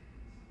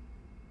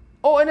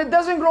 Oh, and it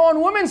doesn't grow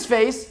on women's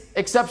face.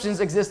 Exceptions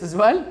exist as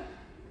well.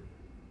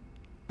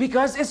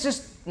 Because it's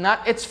just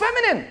not, it's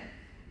feminine.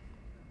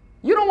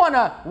 You don't want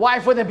a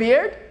wife with a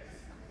beard.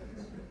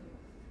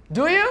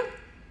 Do you?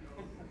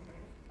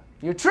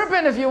 You're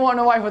tripping if you want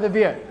a wife with a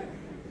beard.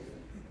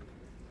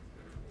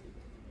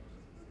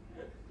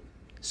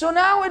 So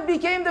now it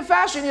became the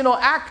fashion, you know,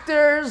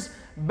 actors,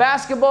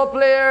 basketball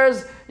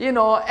players, you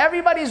know,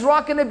 everybody's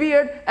rocking a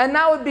beard, and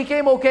now it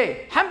became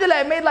okay.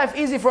 Alhamdulillah, it made life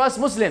easy for us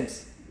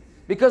Muslims.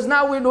 Because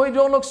now we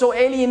don't look so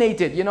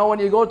alienated. You know, when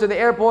you go to the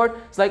airport,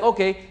 it's like,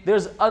 okay,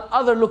 there's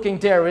other looking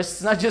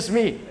terrorists, not just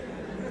me.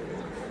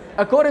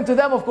 According to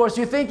them, of course,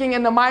 you're thinking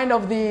in the mind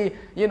of the,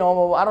 you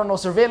know, I don't know,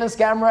 surveillance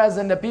cameras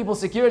and the people's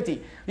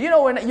security. You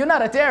know, you're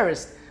not a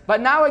terrorist. But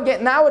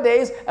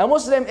nowadays, a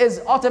Muslim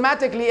is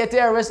automatically a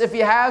terrorist if he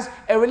has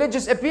a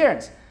religious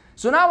appearance.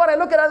 So now when I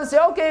look at others and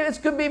say, okay,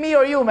 it could be me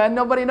or you, man,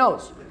 nobody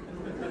knows.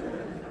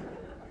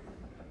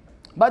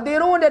 But they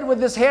ruined it with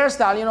this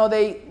hairstyle. You know,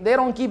 they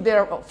don't keep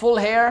their full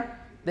hair.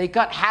 They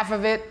cut half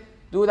of it,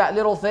 do that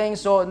little thing.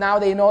 So now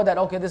they know that,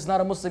 okay, this is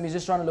not a Muslim, he's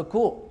just trying to look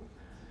cool.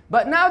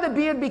 But now the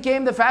beard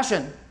became the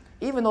fashion,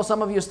 even though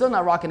some of you are still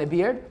not rocking a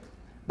beard.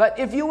 But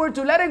if you were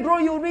to let it grow,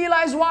 you'll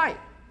realize why.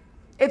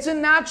 It's a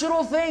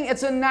natural thing.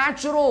 It's a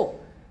natural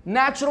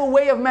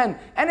way of men.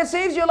 And it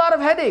saves you a lot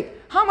of headache.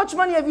 How much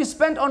money have you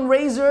spent on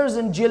razors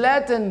and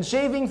Gillette and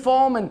shaving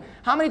foam, and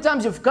how many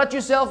times you've cut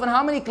yourself, and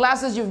how many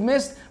classes you've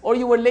missed, or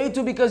you were late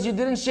to because you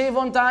didn't shave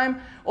on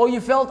time, or you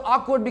felt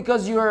awkward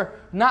because you're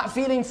not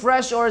feeling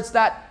fresh, or it's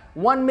that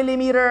 1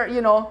 millimeter,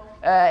 you know,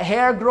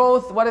 hair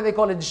growth, what do they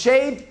call it,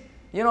 shade?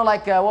 You know,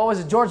 like, what was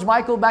it, George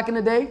Michael back in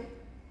the day?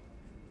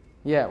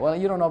 Yeah, well,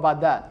 you don't know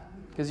about that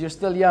because you're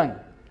still young.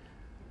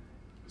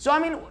 So, I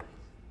mean,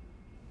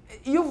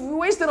 you've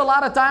wasted a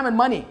lot of time and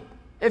money.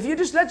 If you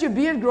just let your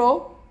beard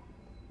grow,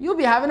 you'll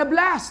be having a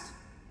blast.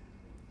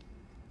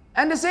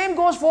 And the same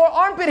goes for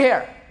armpit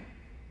hair.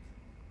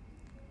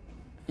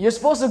 You're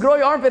supposed to grow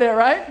your armpit hair,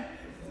 right?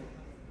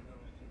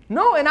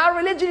 No, in our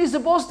religion, you're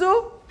supposed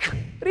to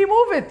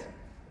remove it.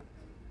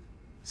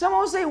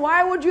 Someone will say,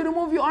 why would you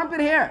remove your armpit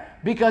hair?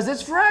 Because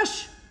it's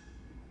fresh.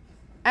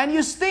 And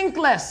you stink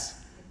less.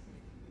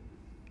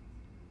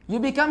 You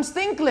become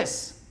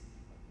stinkless,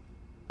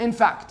 in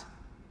fact.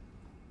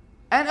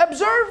 And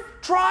observe,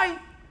 try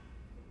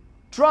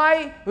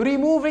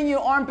removing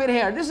your armpit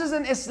hair. This is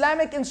an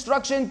Islamic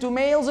instruction to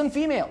males and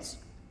females.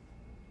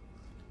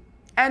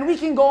 And we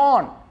can go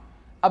on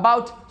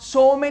about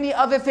so many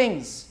other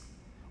things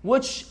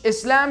which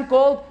Islam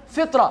called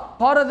fitrah,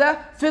 part of the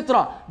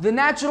fitrah, the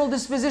natural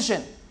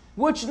disposition,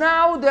 which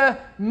now the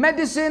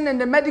medicine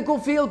and the medical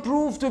field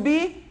prove to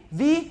be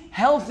the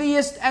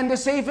healthiest and the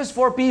safest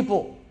for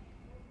people.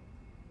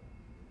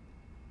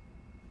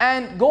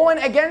 And going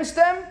against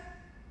them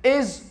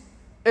is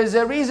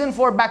a reason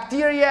for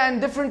bacteria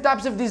and different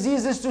types of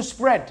diseases to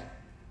spread.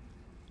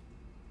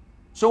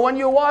 So when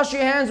you wash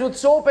your hands with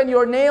soap and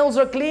your nails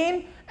are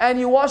clean and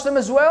you wash them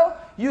as well,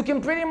 you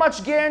can pretty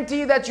much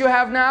guarantee that you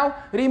have now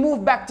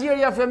removed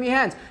bacteria from your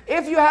hands.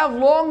 If you have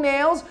long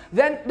nails,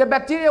 then the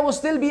bacteria will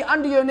still be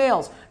under your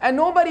nails. And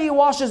nobody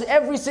washes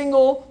every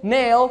single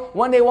nail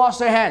when they wash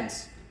their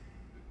hands.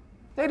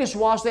 They just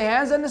wash their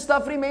hands and the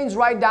stuff remains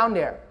right down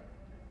there.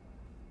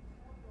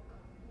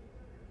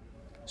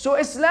 So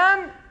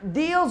Islam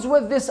deals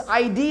with this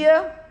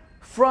idea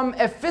from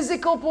a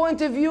physical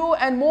point of view,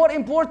 and more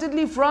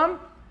importantly from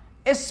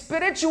a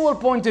spiritual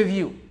point of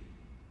view.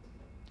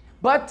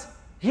 But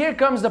here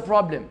comes the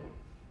problem.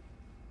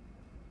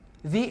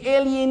 The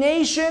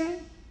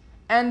alienation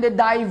and the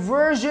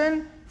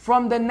diversion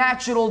from the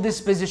natural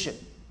disposition.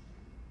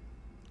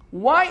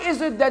 Why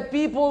is it that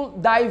people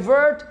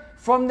divert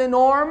from the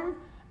norm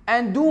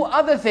and do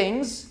other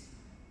things?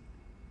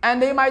 And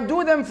they might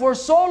do them for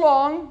so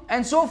long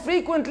and so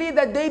frequently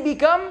that they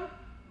become,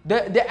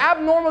 the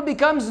abnormal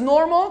becomes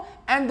normal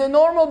and the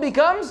normal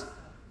becomes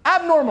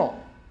abnormal.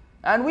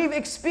 And we've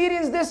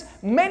experienced this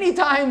many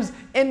times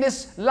in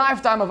this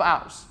lifetime of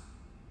ours.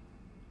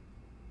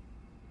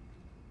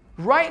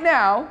 Right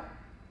now,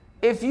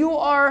 if you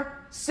are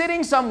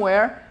sitting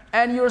somewhere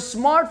and your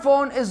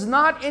smartphone is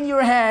not in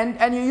your hand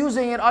and you're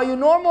using it, are you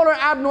normal or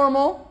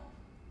abnormal?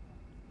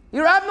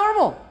 You're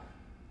abnormal.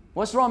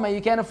 What's wrong, man?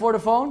 You can't afford a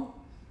phone?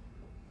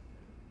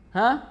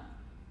 Huh?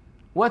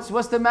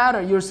 What's the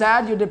matter? You're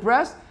sad? You're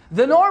depressed?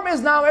 The norm is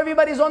now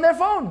everybody's on their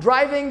phone.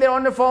 Driving, they're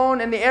on their phone.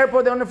 In the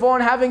airport, they're on their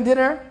phone. Having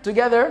dinner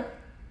together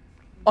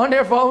on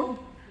their phone.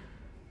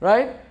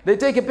 Right? They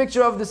take a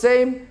picture of the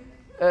same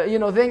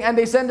thing and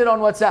they send it on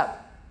WhatsApp.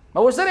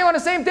 But we're sitting on the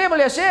same table,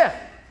 ya Sheikh.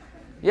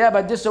 Yeah,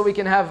 but just so we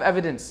can have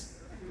evidence.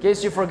 In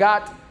case you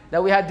forgot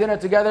that we had dinner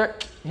together,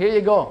 here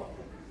you go.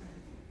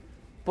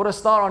 Put a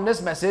star on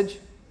this message.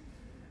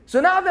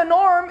 So now the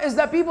norm is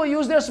that people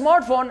use their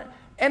smartphone.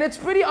 And it's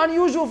pretty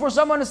unusual for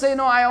someone to say,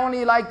 no, I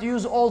only like to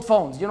use old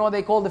phones. You know,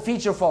 they call the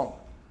feature phone.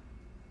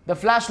 The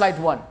flashlight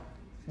one.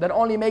 That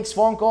only makes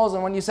phone calls,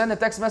 and when you send a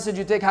text message,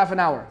 you take half an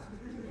hour.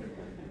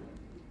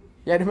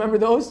 Yeah, remember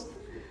those?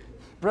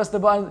 Press the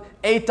button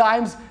 8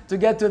 times to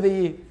get to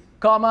the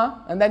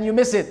comma, and then you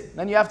miss it.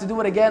 Then you have to do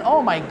it again.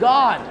 Oh my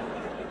God.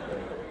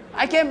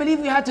 I can't believe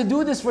we had to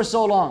do this for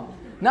so long.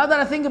 Now that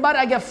I think about it,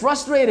 I get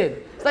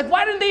frustrated. It's like,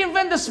 why didn't they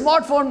invent the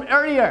smartphone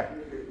earlier?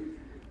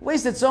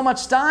 Wasted so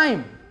much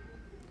time.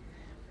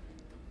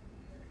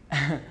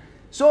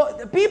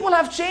 So people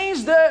have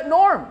changed the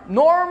norm.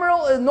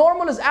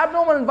 Normal is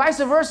abnormal and vice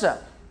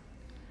versa.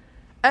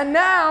 And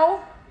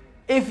now,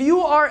 if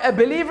you are a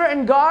believer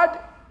in God,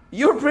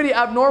 you're pretty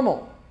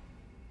abnormal.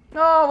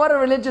 Oh, what a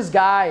religious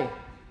guy.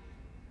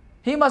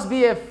 He must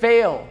be a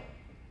fail.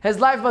 His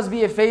life must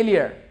be a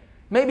failure.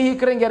 Maybe he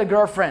couldn't get a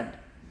girlfriend.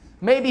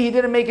 Maybe he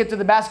didn't make it to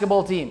the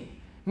basketball team.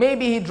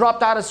 Maybe he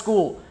dropped out of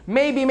school.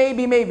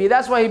 Maybe.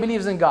 That's why he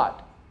believes in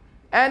God.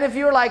 And if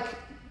you're like,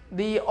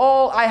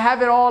 I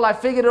have it all, I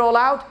figured it all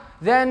out,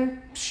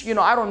 then,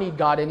 I don't need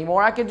God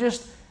anymore. I can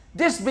just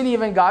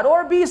disbelieve in God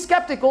or be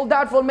skeptical,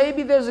 doubtful.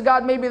 Maybe there's a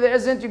God, maybe there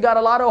isn't. You got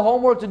a lot of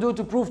homework to do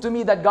to prove to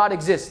me that God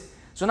exists.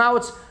 So now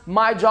it's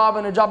my job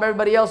and the job of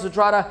everybody else to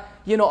try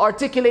to,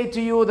 articulate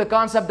to you the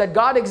concept that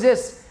God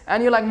exists.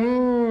 And you're like,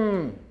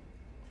 I'm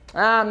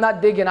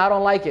not digging, I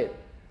don't like it.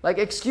 Like,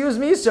 excuse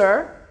me,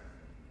 sir.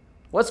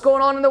 What's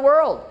going on in the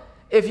world?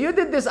 If you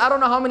did this, I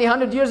don't know how many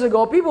 100 years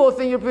ago, people will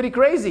think you're pretty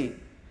crazy.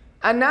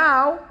 And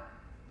now,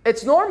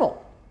 it's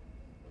normal.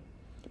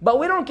 But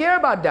we don't care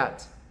about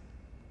that.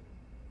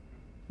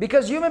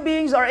 Because human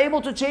beings are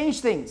able to change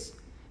things.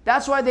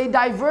 That's why they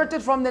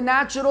diverted from the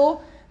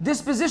natural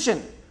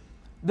disposition.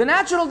 The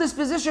natural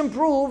disposition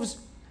proves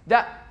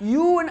that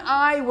you and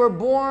I were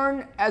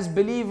born as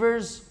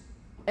believers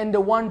in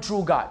the one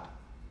true God.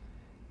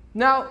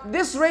 Now,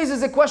 this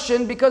raises a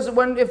question because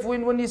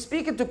when you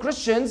speak it to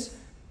Christians,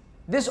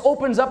 this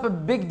opens up a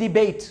big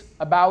debate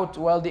about,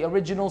 the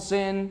original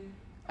sin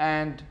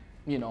and,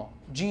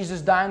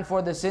 Jesus dying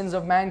for the sins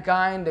of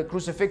mankind, the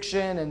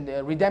crucifixion and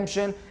the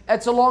redemption.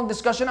 It's a long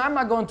discussion. I'm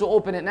not going to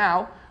open it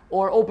now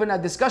or open a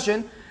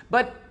discussion,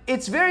 but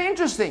it's very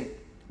interesting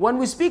when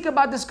we speak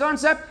about this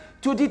concept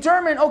to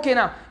determine, okay,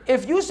 now,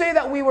 if you say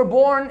that we were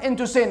born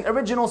into sin,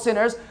 original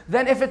sinners,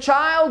 then if a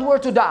child were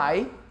to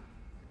die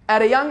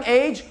at a young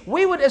age,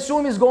 we would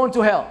assume he's going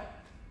to hell.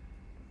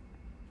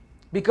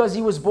 Because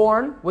he was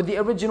born with the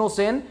original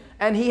sin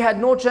and he had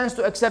no chance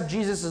to accept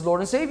Jesus as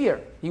Lord and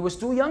Savior. He was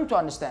too young to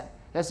understand.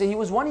 Let's say he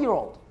was 1 year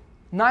old,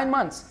 9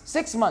 months,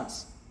 6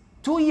 months,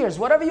 2 years,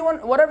 whatever you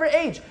want, whatever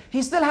age.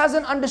 He still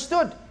hasn't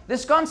understood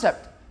this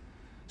concept.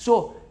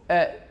 So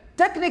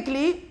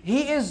technically,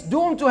 he is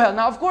doomed to hell.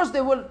 Now, of course,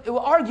 it will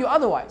argue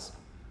otherwise.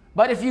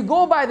 But if you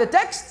go by the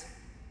text,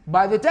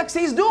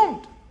 he's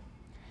doomed.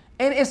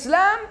 In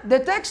Islam, the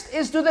text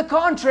is to the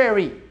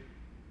contrary.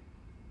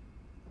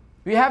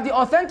 We have the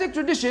authentic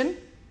tradition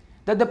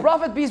that the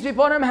Prophet, peace be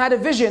upon him, had a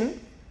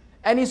vision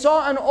and he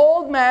saw an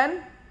old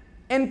man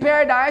in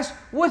paradise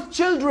with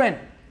children,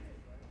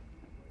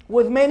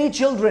 with many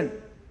children.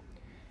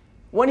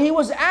 When he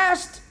was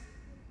asked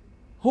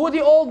who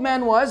the old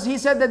man was, he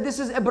said that this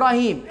is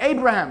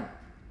Abraham,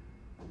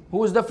 who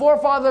was the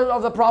forefather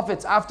of the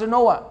prophets after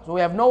Noah. So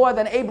we have Noah,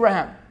 then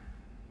Abraham.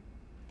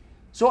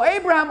 So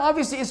Abraham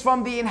obviously is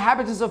from the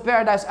inhabitants of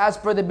paradise as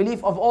per the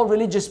belief of all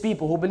religious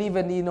people who believe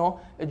in,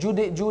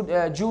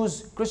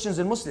 Jews, Christians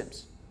and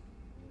Muslims.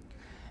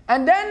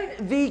 And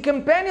then the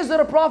companions of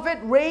the Prophet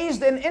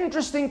raised an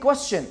interesting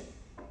question.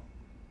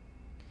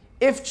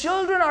 If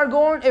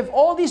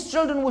all these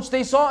children which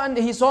he saw in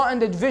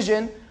the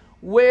vision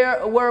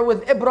were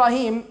with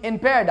Ibrahim in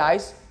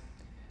paradise,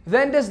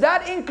 then does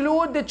that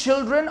include the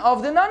children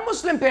of the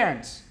non-Muslim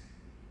parents?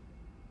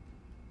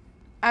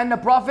 And the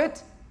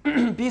Prophet,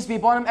 peace be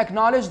upon him,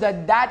 acknowledged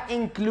that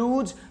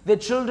includes the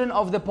children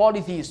of the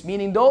polytheists,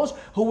 meaning those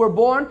who were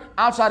born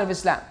outside of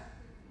Islam.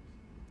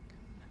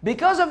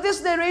 Because of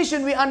this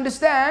narration, we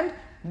understand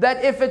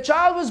that if a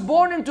child was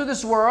born into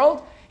this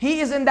world, he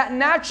is in that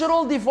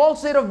natural default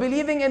state of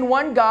believing in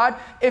one God.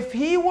 If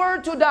he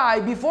were to die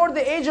before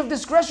the age of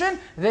discretion,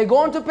 they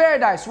go into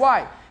paradise.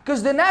 Why?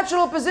 Because the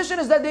natural position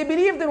is that they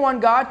believed in one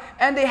God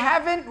and they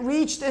haven't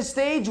reached a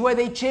stage where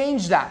they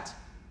change that.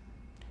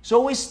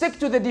 So we stick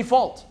to the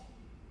default.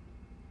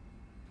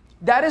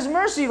 That is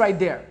mercy right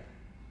there.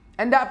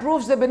 And that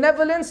proves the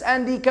benevolence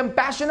and the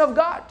compassion of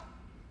God.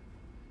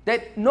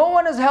 That no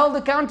one is held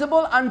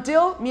accountable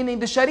until, meaning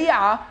the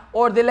Sharia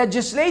or the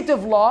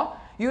legislative law,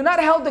 you're not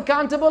held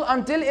accountable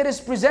until it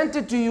is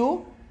presented to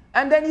you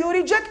and then you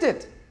reject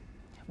it.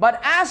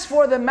 But as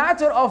for the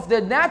matter of the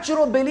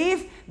natural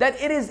belief,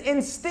 that it is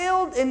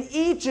instilled in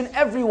each and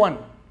every one.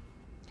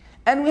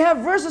 And we have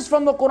verses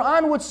from the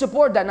Quran which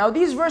support that. Now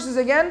these verses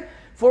again,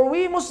 for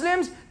we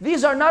Muslims,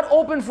 these are not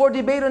open for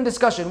debate and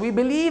discussion. We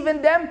believe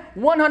in them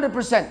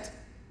 100%.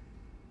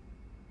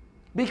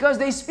 Because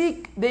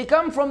they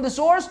come from the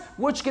source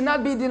which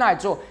cannot be denied.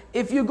 So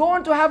if you're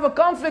going to have a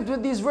conflict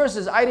with these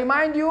verses, I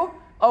remind you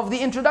of the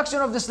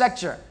introduction of this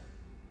lecture.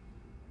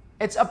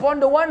 It's upon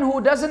the one who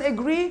doesn't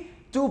agree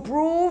to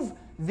prove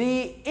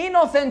the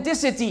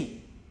inauthenticity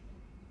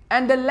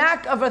and the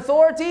lack of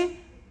authority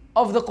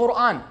of the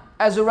Quran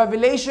as a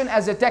revelation,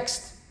 as a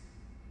text.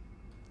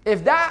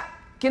 If that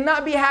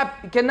cannot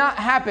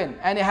happen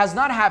and it has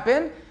not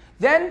happened,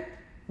 then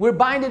we're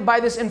binded by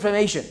this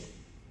information.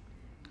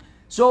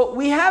 So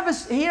we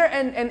have here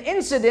an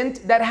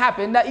incident that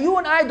happened that you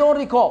and I don't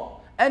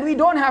recall, and we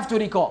don't have to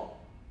recall.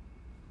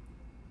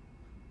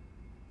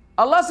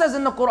 Allah says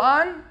in the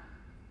Quran,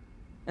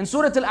 in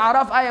Surah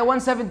Al-A'raf, ayah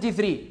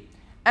 173,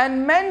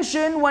 and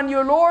mention when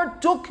your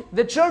Lord took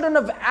the children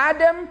of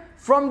Adam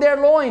from their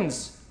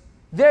loins,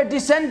 their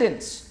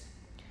descendants,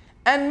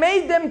 and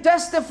made them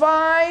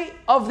testify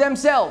of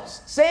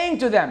themselves, saying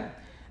to them,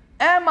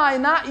 am I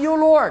not your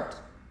Lord?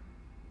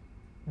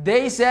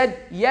 They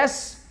said,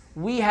 yes,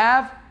 we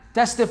have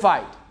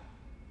testified.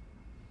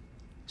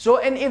 So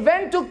an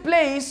event took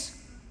place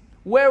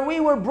where we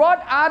were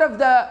brought out of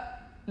the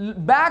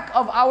back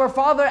of our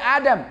father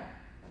Adam,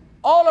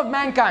 all of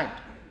mankind.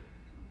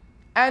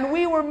 And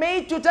we were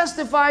made to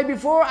testify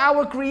before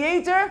our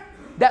Creator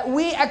that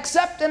we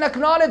accept and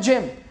acknowledge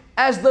Him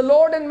as the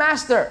Lord and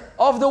Master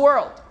of the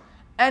world.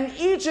 And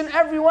each and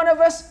every one of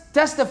us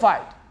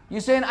testified. You're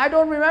saying, I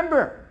don't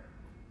remember.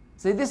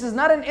 See, this is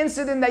not an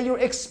incident that you're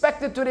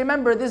expected to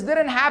remember. This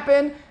didn't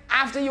happen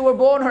after you were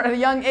born or at a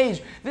young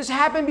age. This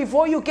happened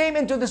before you came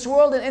into this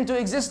world and into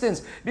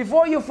existence.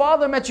 Before your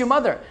father met your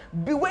mother.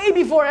 Way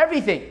before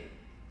everything.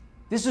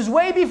 This is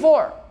way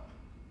before.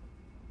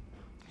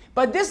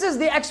 But this is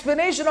the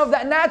explanation of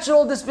that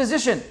natural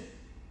disposition.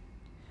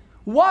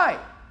 Why?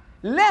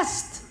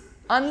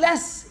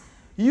 Unless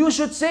you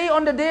should say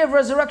on the day of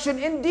resurrection,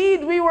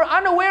 indeed we were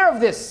unaware of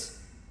this.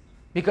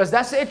 Because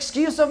that's the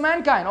excuse of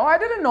mankind. Oh, I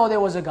didn't know there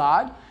was a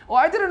God. Oh,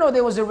 I didn't know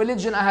there was a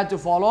religion I had to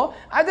follow.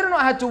 I didn't know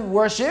I had to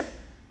worship.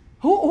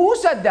 Who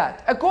said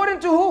that? According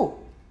to who?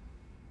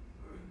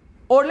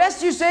 Or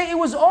lest you say it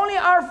was only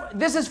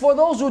this is for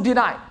those who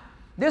deny.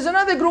 There's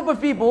another group of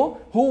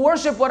people who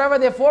worship whatever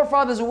their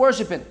forefathers were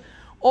worshiping.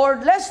 Or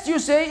lest you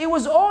say it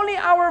was only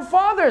our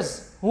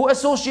fathers who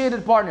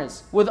associated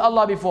partners with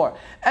Allah before.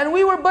 And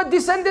we were but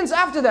descendants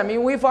after them. I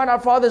mean, we find our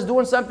fathers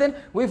doing something,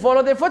 we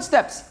follow their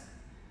footsteps.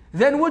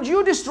 Then would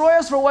you destroy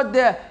us for what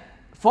the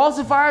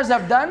falsifiers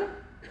have done?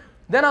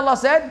 Then Allah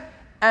said,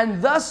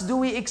 and thus do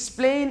we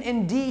explain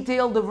in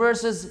detail the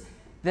verses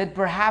that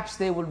perhaps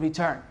they will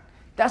return.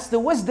 That's the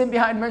wisdom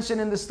behind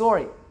mentioning the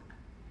story.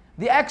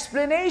 The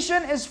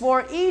explanation is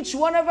for each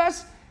one of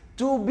us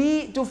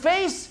to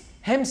face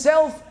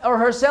himself or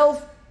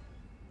herself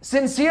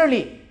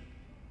sincerely,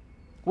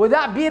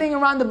 without beating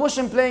around the bush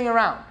and playing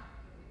around.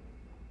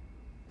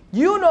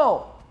 You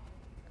know,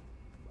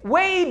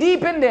 way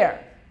deep in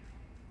there,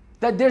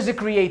 that there's a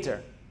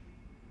creator.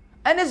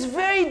 And it's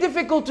very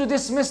difficult to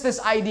dismiss this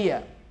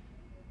idea.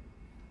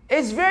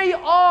 It's very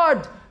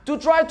odd to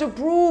try to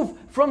prove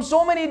from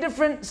so many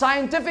different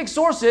scientific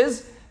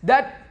sources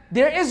that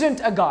there isn't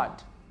a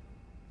God.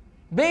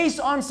 Based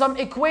on some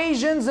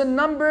equations and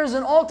numbers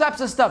and all types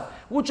of stuff,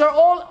 which are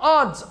all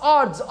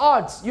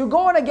odds. You're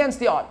going against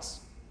the odds.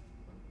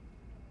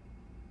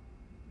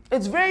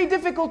 It's very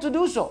difficult to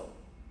do so.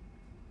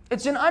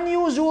 It's an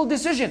unusual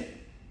decision.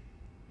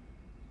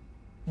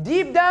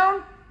 Deep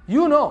down,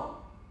 you know.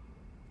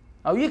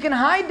 Now you can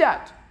hide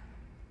that.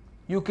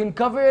 You can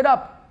cover it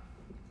up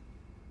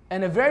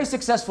in a very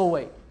successful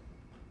way.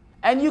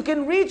 And you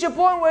can reach a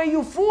point where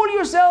you fool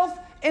yourself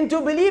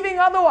into believing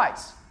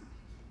otherwise.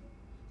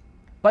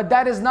 But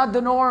that is not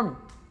the norm.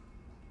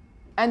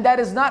 And that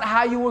is not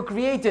how you were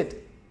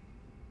created.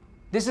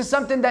 This is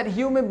something that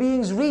human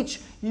beings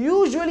reach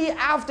usually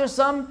after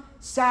some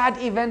sad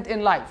event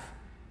in life.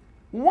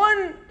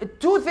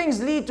 Two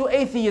things lead to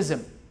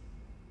atheism.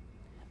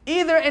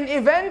 Either an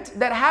event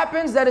that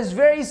happens that is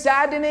very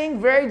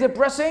saddening, very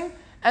depressing,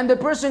 and the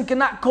person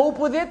cannot cope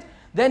with it,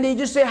 then they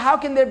just say, how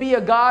can there be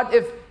a God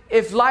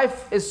if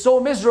life is so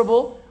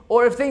miserable,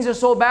 or if things are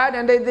so bad,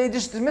 and they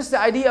just dismiss the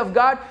idea of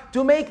God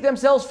to make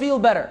themselves feel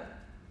better.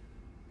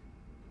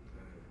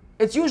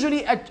 It's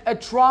usually a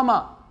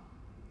trauma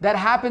that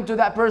happened to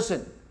that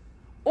person.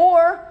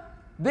 Or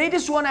they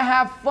just want to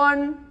have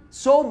fun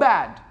so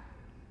bad,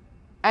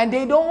 and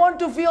they don't want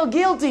to feel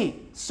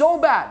guilty so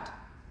bad,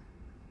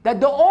 that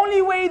the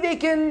only way they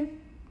can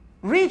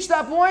reach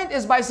that point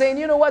is by saying,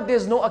 you know what,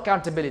 there's no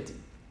accountability.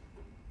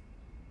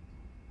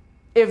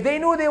 If they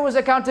knew there was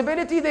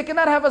accountability, they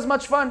cannot have as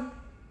much fun.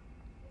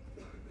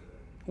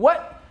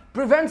 What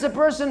prevents a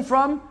person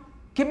from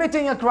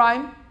committing a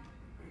crime?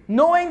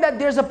 Knowing that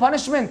there's a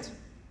punishment.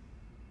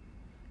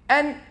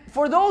 And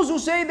for those who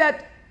say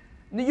that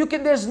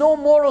there's no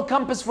moral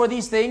compass for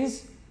these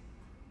things,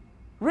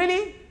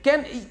 really?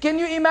 Can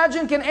you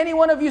imagine, can any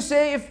one of you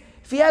say if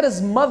he had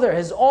his mother,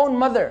 his own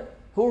mother,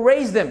 who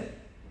raised him,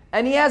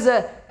 and he has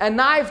a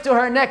knife to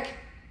her neck,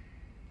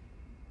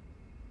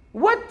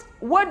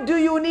 what do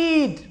you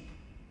need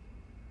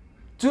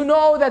to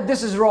know that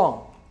this is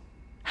wrong?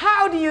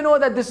 How do you know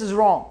that this is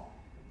wrong?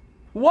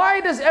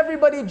 Why does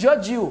everybody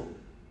judge you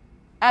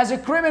as a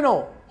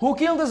criminal who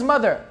killed his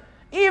mother?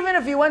 Even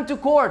if you went to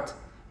court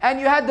and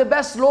you had the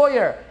best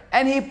lawyer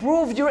and he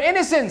proved your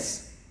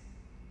innocence,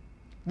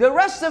 the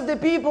rest of the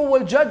people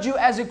will judge you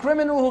as a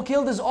criminal who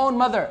killed his own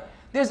mother.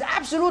 There's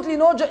absolutely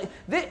no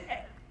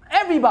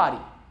everybody,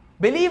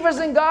 believers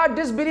in God,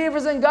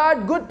 disbelievers in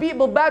God, good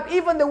people, bad,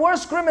 even the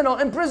worst criminal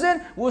in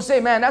prison will say,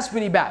 man, that's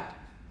pretty bad.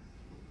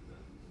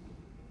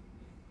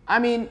 I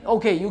mean,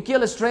 okay, you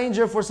kill a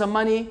stranger for some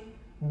money,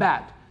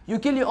 bad. You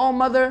kill your own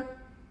mother,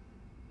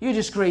 you're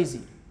just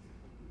crazy.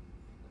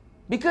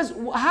 Because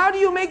how do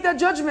you make that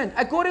judgment?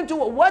 According to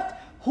what?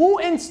 Who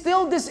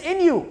instilled this in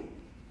you?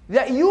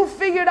 That you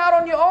figured out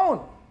on your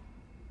own?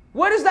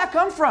 Where does that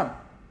come from?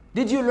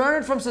 Did you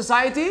learn it from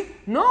society?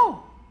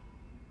 No.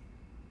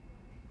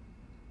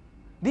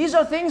 These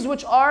are things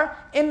which are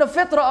in the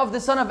fitrah of the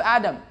son of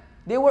Adam.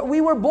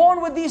 We were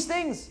born with these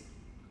things.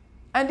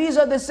 And these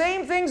are the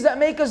same things that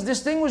make us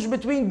distinguish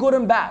between good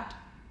and bad.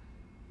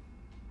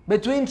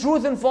 Between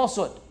truth and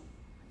falsehood.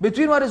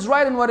 Between what is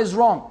right and what is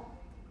wrong.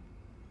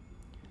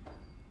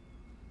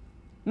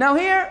 Now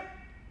here,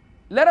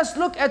 let us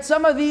look at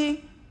some of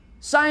the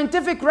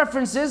scientific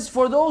references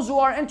for those who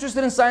are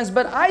interested in science.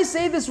 But I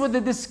say this with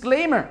a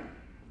disclaimer.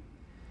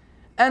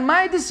 And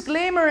my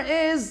disclaimer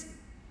is,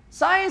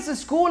 science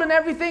is cool and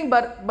everything,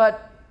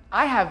 but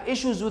I have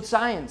issues with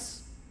science.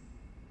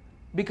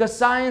 Because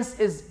science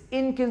is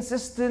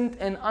inconsistent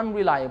and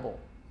unreliable.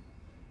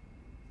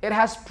 It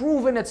has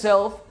proven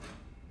itself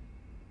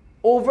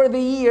over the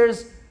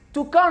years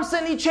to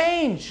constantly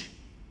change.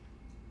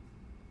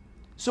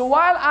 So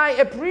while I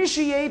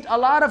appreciate a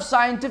lot of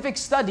scientific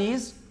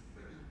studies,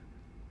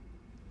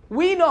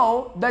 we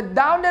know that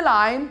down the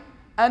line,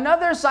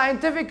 another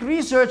scientific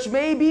research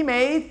may be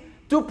made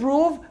to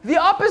prove the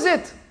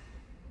opposite.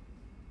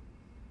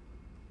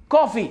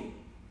 Coffee.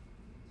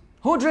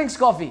 Who drinks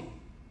coffee?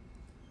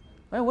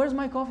 Well, where's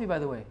my coffee, by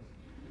the way?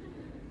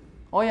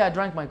 Oh yeah, I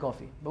drank my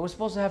coffee, but we're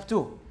supposed to have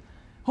two.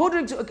 Who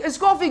drinks? Is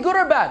coffee good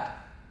or bad?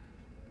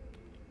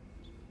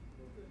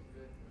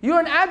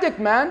 You're an addict,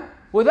 man.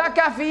 Without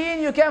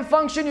caffeine, you can't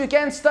function, you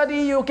can't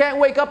study, you can't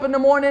wake up in the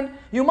morning.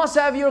 You must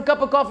have your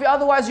cup of coffee,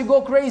 otherwise you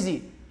go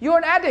crazy. You're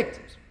an addict.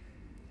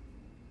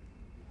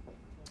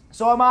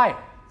 So am I.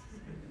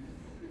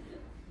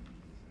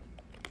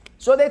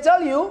 So they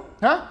tell you,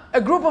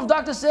 a group of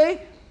doctors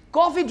say,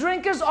 coffee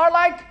drinkers are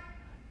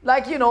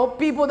like you know,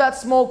 people that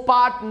smoke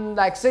pot and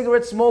like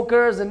cigarette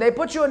smokers, and they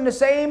put you in the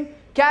same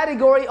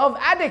category of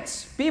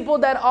addicts, people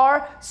that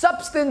are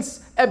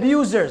substance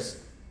abusers.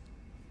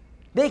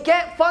 They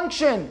can't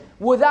function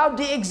without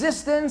the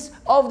existence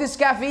of this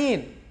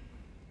caffeine.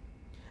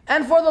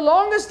 And for the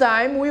longest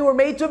time, we were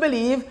made to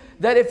believe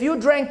that if you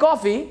drank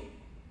coffee,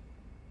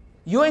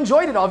 you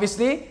enjoyed it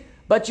obviously,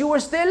 but you were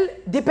still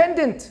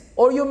dependent,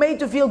 or you're made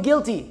to feel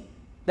guilty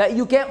that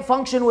you can't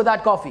function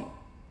without coffee.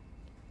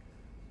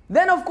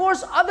 Then of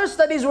course, other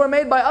studies were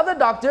made by other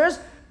doctors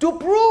to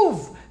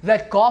prove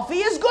that coffee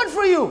is good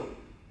for you.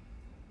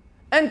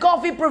 And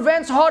coffee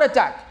prevents heart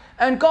attack.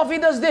 And coffee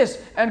does this,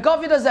 and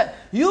coffee does that.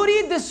 You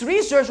read this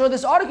research or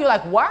this article, you're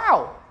like,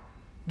 wow,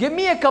 give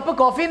me a cup of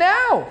coffee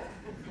now.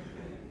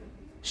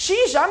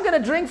 Sheesh, I'm going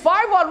to drink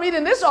 5 while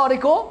reading this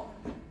article.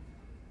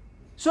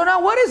 So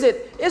now what is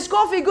it? Is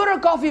coffee good or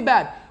coffee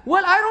bad?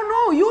 Well, I don't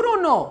know. You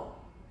don't know.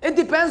 It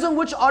depends on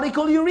which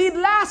article you read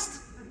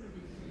last.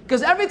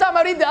 Because every time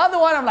I read the other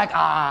one, I'm like,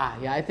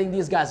 yeah, I think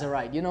these guys are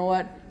right. You know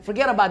what?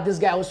 Forget about this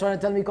guy who's trying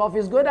to tell me coffee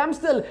is good. I'm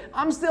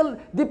still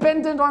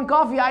dependent on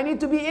coffee. I need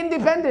to be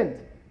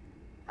independent.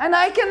 And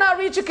I cannot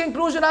reach a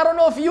conclusion. I don't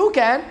know if you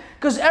can,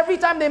 because every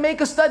time they make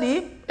a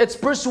study, it's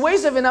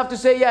persuasive enough to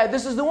say, yeah,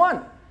 this is the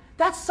one.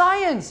 That's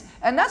science.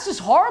 And that's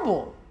just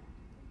horrible.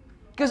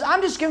 Because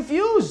I'm just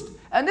confused.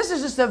 And this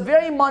is just a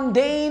very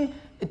mundane,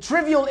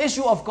 trivial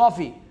issue of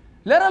coffee.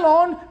 Let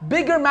alone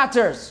bigger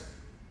matters.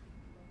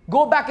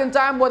 Go back in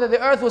time whether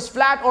the earth was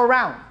flat or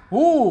round.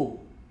 Ooh.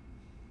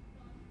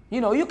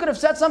 You know, you could have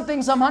said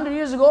something some 100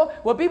 years ago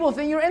where people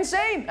think you're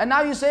insane. And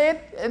now you say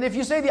it, and if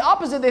you say the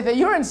opposite, they think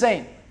you're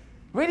insane.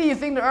 Really, you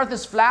think the earth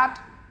is flat?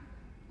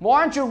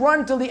 Why don't you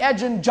run till the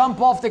edge and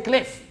jump off the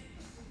cliff?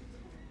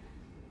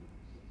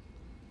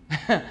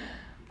 No,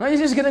 you're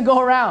just going to go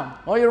around,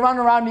 or you run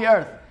around the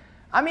earth.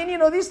 I mean, you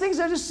know, these things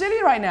are just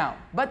silly right now.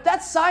 But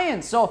that's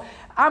science. So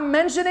I'm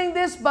mentioning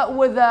this, but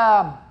with,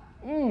 I'm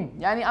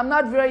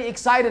not very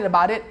excited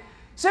about it,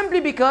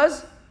 simply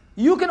because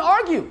you can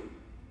argue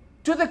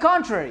to the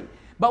contrary.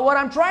 But what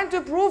I'm trying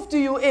to prove to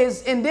you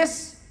is, in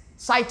this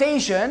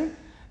citation,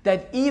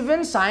 that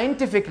even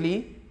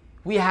scientifically,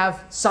 we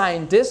have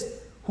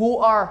scientists who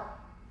are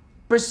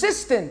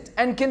persistent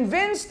and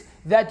convinced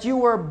that you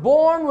were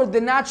born with the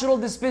natural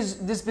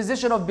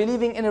disposition of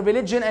believing in a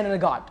religion and in a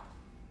God.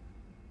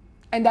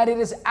 And that it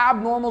is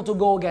abnormal to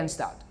go against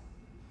that.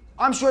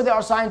 I'm sure there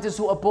are scientists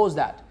who oppose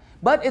that.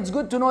 But it's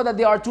good to know that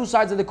there are two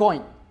sides of the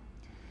coin.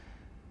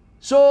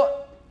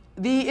 So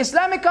the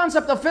Islamic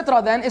concept of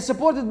fitrah then is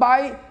supported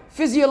by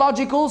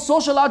physiological,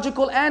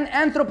 sociological, and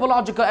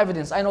anthropological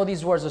evidence. I know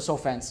these words are so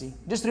fancy.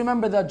 Just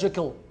remember the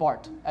jickle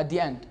part at the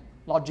end.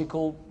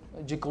 Logical,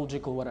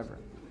 jickle, whatever.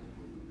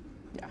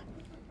 Yeah.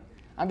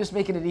 I'm just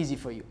making it easy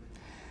for you.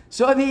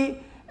 So the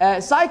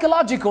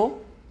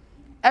psychological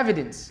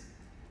evidence.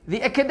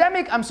 The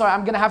academic, I'm sorry,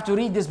 I'm going to have to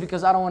read this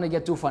because I don't want to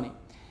get too funny.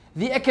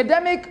 The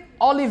academic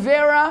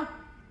Olivera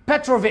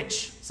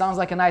Petrovich. Sounds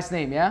like a nice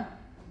name, yeah?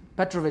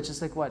 Petrovich,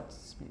 it's like what?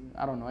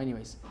 I don't know,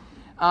 anyways.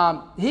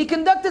 He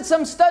conducted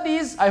some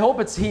studies, I hope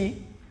it's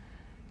he,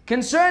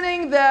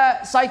 concerning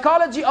the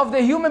psychology of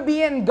the human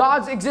being and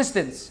God's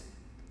existence.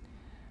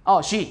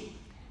 Oh,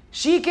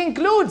 she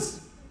concludes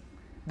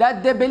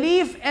that the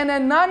belief in a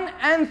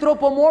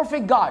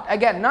non-anthropomorphic God,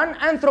 again,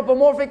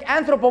 non-anthropomorphic,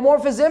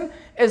 anthropomorphism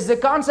is the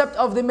concept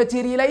of the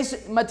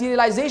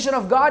materialization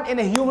of God in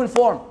a human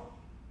form.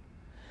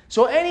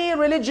 So any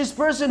religious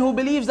person who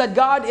believes that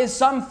God is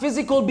some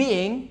physical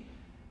being,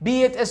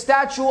 be it a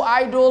statue,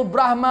 idol,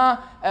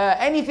 Brahma,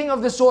 anything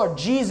of the sort,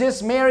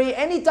 Jesus, Mary,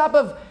 any type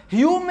of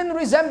human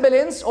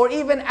resemblance or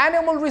even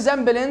animal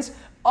resemblance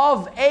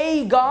of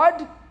a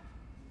God,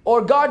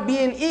 or God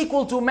being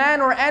equal to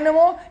man or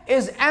animal,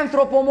 is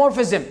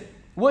anthropomorphism,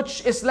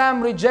 which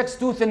Islam rejects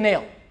tooth and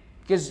nail,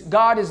 because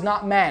God is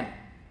not man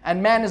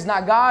and man is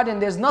not God,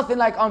 and there's nothing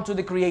like unto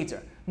the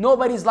Creator.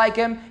 Nobody's like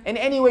Him in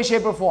any way,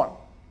 shape or form.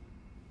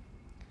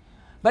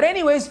 But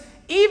anyways,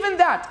 even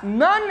that,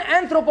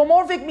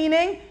 non-anthropomorphic,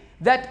 meaning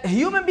that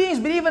human beings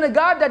believe in a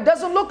God that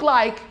doesn't look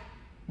like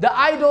the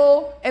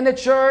idol in the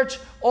church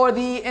or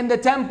in the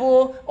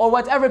temple or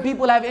whatever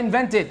people have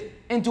invented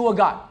into a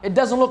God. It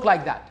doesn't look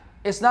like that.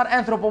 It's not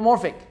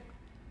anthropomorphic.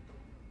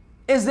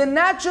 Is the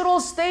natural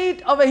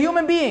state of a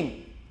human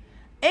being.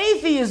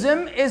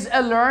 Atheism is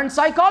a learned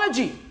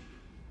psychology.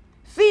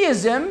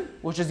 Theism,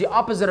 which is the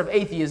opposite of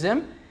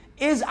atheism,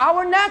 is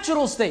our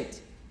natural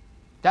state.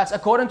 That's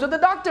according to the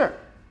doctor.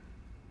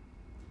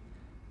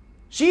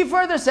 She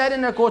further said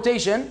in her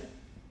quotation,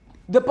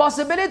 the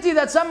possibility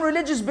that some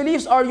religious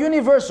beliefs are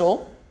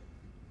universal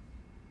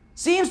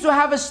seems to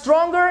have a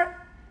stronger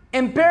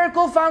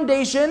empirical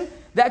foundation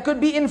that could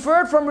be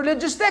inferred from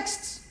religious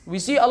texts. We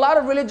see a lot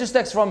of religious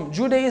texts from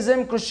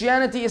Judaism,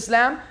 Christianity,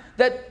 Islam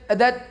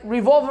that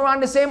revolve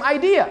around the same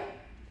idea.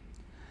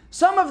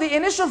 Some of the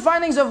initial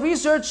findings of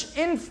research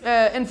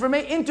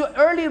into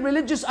early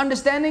religious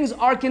understandings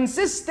are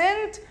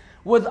consistent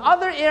with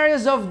other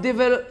areas of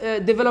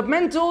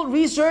developmental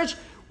research,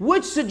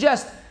 which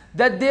suggest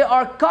that there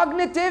are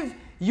cognitive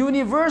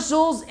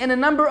universals in a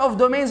number of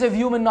domains of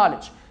human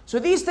knowledge. So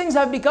these things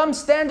have become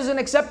standards and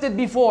accepted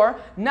before.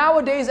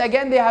 Nowadays,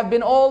 again, they have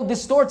been all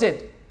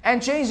distorted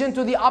and changed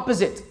into the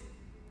opposite.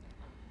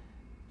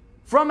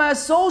 From a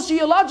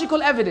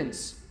sociological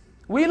evidence,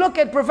 we look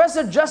at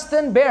Professor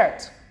Justin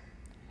Barrett.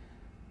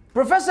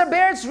 Professor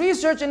Barrett's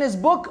research in his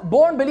book,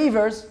 Born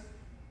Believers.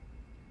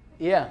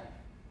 Yeah.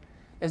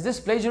 Is this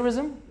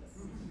plagiarism?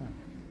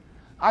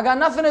 I got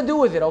nothing to do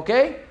with it,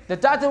 okay? The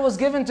title was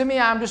given to me,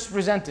 I'm just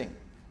presenting.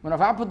 When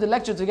if I put the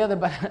lecture together,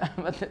 but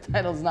the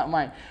title's not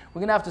mine. We're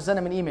going to have to send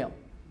him an email.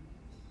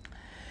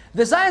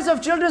 The Science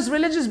of Children's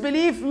Religious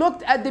Belief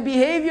looked at the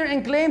behavior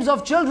and claims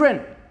of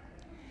children.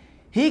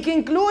 He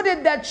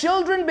concluded that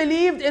children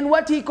believed in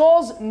what he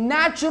calls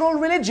natural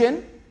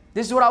religion.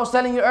 This is what I was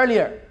telling you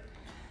earlier.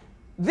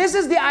 This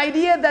is the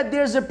idea that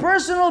there's a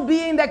personal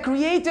being that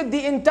created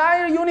the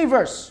entire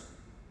universe.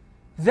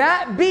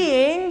 That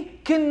being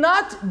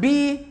cannot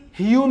be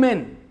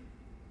human.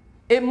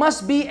 It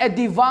must be a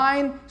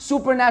divine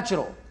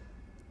supernatural.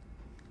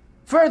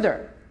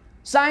 Further,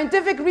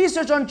 scientific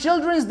research on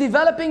children's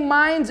developing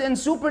minds and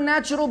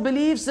supernatural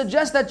beliefs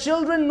suggests that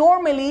children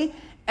normally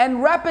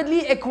and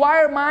rapidly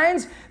acquire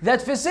minds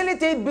that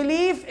facilitate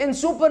belief in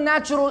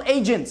supernatural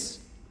agents.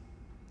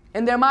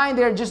 In their mind,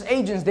 they're just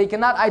agents. They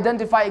cannot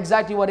identify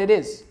exactly what it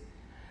is.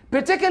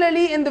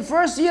 Particularly in the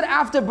first year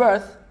after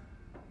birth,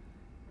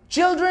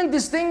 children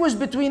distinguish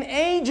between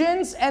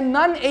agents and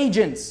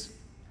non-agents.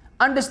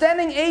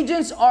 Understanding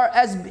agents are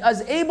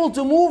as able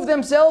to move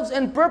themselves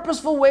in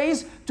purposeful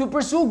ways to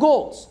pursue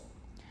goals.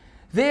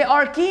 They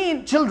are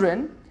keen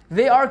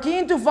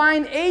to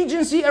find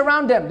agency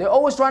around them. They're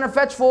always trying to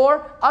fetch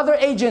for other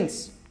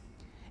agents.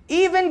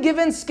 Even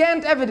given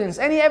scant evidence,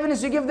 any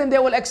evidence you give them, they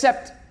will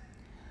accept.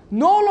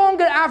 No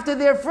longer after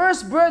their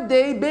first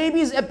birthday,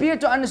 babies appear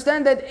to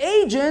understand that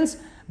agents,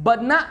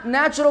 but not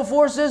natural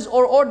forces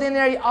or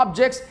ordinary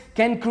objects,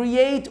 can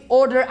create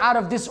order out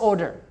of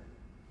disorder.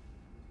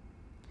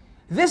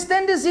 This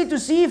tendency to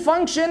see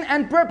function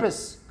and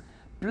purpose,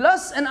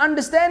 plus an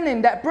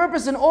understanding that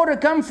purpose and order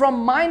come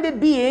from minded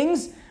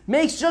beings,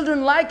 makes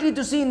children likely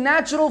to see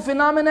natural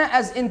phenomena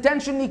as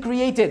intentionally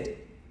created.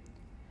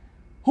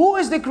 Who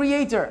is the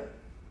creator?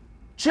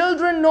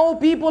 Children know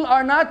people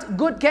are not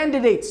good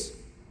candidates.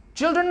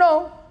 Children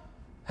know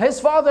his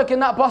father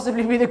cannot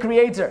possibly be the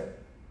creator.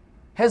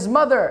 His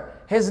mother,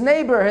 his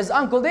neighbor, his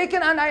uncle, they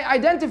can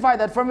identify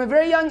that from a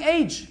very young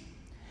age.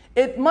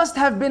 It must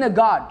have been a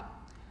God.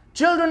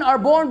 Children are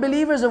born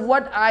believers of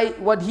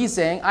what he's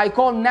saying, I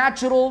call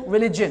natural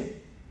religion.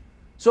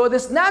 So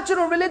this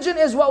natural religion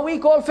is what we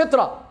call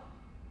fitrah,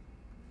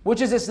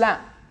 which is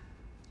Islam.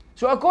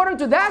 So according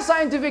to that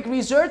scientific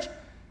research,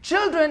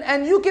 children,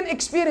 and you can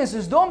experience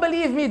this, don't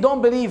believe me,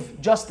 don't believe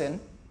Justin,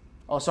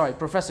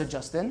 Professor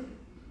Justin.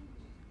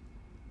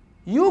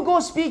 You go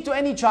speak to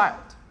any child,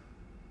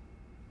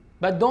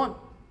 but don't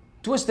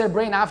twist their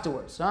brain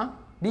afterwards.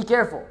 Be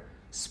careful.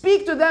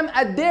 Speak to them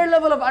at their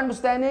level of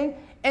understanding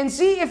and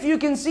see if you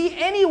can see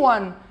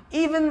anyone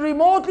even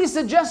remotely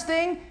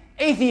suggesting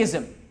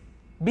atheism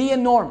be a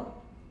norm.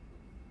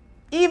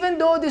 Even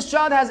though this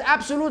child has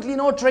absolutely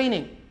no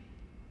training,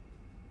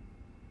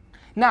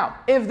 Now,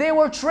 if they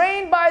were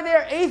trained by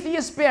their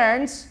atheist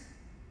parents,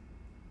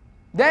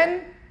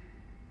 then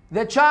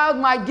the child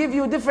might give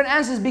you different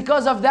answers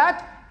because of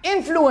that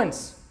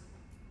influence.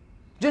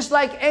 Just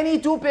like any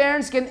two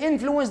parents can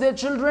influence their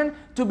children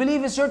to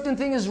believe a certain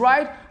thing is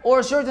right or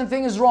a certain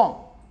thing is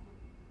wrong.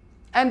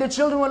 And the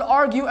children will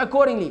argue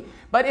accordingly.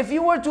 But if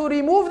you were to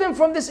remove them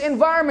from this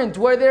environment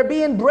where they're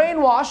being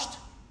brainwashed,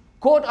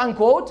 quote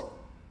unquote,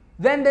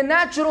 then the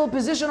natural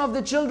position of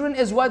the children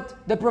is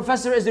what the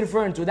professor is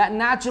referring to, that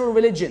natural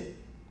religion.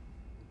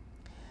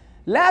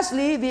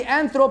 Lastly, the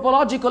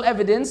anthropological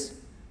evidence.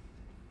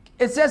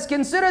 It says,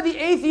 consider the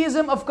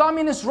atheism of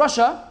communist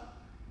Russia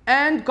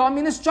and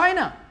communist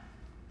China.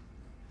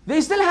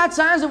 They still had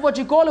signs of what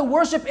you call a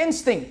worship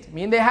instinct. I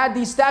mean, they had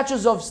these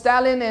statues of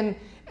Stalin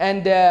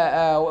and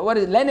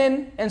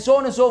Lenin and so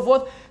on and so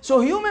forth. So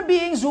human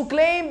beings who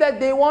claim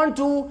that they want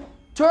to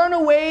turn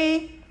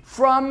away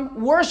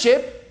from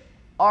worship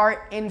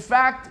are in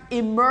fact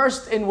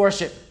immersed in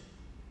worship.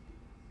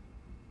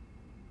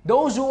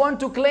 Those who want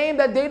to claim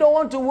that they don't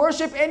want to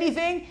worship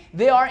anything,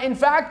 they are in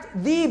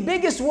fact the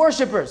biggest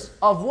worshippers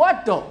of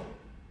what though?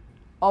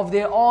 Of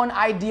their own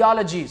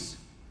ideologies,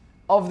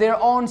 of their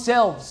own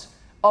selves,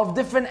 of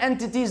different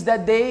entities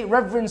that they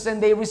reverence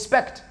and they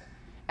respect.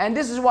 And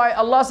this is why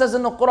Allah says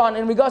in the Quran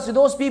in regards to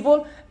those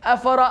people,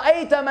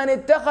 أَفَرَأَيْتَ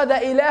مَنِ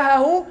اتَّخَذَ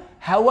إِلَهَهُ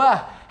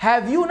هَوَاهُ.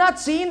 Have you not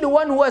seen the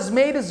one who has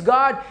made his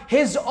God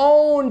his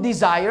own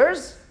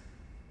desires,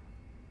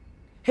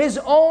 his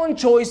own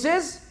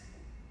choices?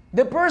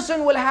 The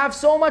person will have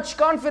so much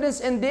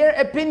confidence in their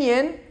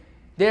opinion,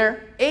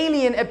 their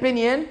alien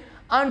opinion,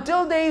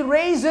 until they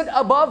raise it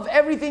above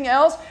everything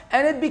else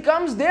and it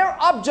becomes their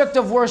object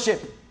of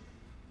worship.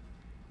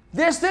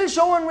 They're still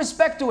showing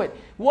respect to it.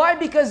 Why?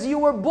 Because you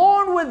were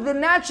born with the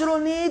natural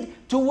need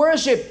to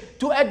worship,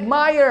 to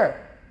admire,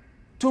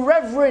 to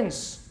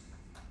reverence,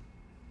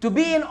 to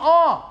be in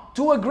awe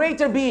to a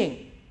greater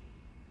being.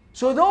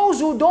 So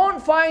those who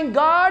don't find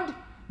God,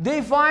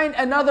 they find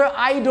another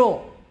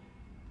idol.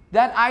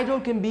 That idol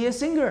can be a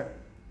singer.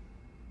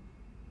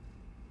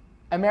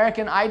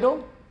 American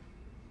Idol.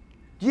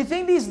 Do you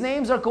think these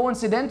names are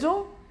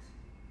coincidental?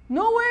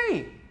 No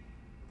way.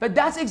 But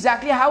that's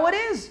exactly how it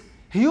is.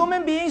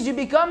 Human beings, you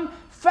become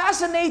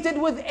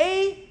fascinated with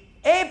a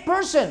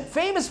person,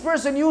 famous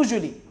person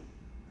usually.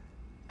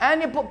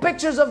 And you put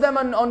pictures of them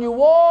on your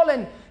wall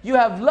and you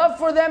have love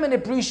for them and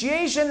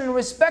appreciation and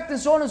respect and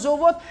so on and so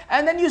forth.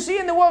 And then you see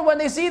in the world when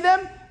they see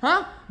them,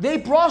 they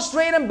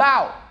prostrate and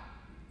bow.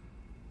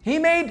 He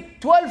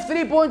made 12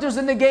 three-pointers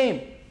in the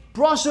game.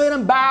 Prostrate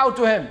and bow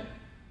to him.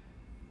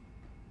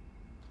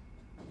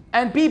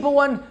 And people,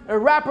 when a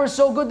rapper is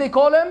so good, they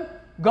call him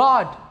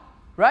God.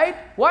 Right?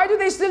 Why do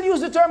they still use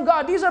the term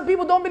God? These are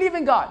people who don't believe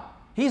in God.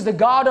 He's the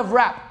God of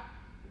rap.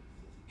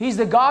 He's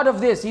the God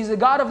of this. He's the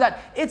God of that.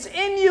 It's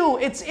in you.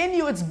 It's in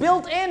you. It's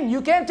built in.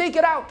 You can't take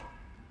it out.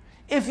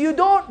 If you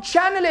don't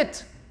channel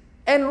it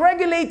and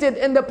regulate it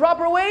in the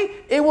proper way,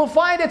 it will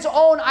find its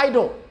own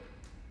idol.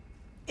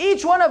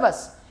 Each one of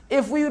us,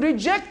 if we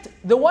reject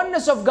the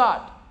oneness of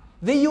God,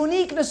 the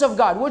uniqueness of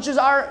God, which is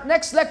our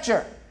next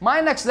lecture,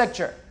 my next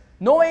lecture,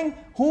 knowing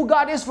who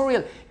God is for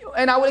real.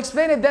 And I will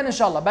explain it then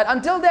inshallah. But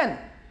until then,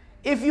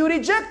 if you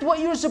reject what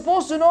you're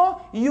supposed to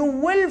know, you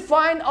will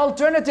find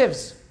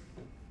alternatives.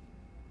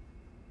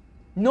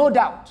 No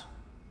doubt.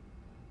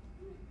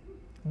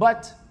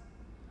 But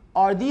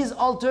are these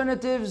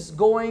alternatives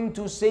going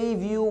to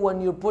save you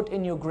when you're put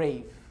in your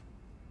grave?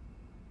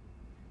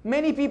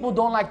 Many people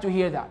don't like to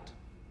hear that.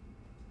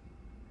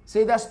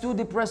 Say that's too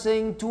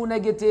depressing, too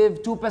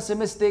negative, too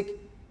pessimistic.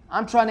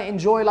 I'm trying to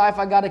enjoy life.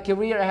 I got a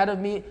career ahead of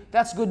me.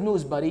 That's good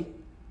news, buddy.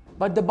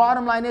 But the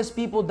bottom line is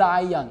people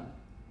die young.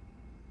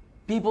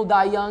 People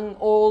die young,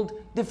 old,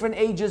 different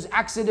ages,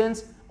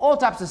 accidents, all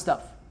types of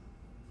stuff.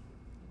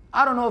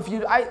 I don't know if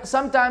you...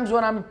 sometimes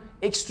when I'm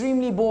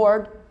extremely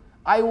bored,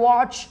 I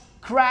watch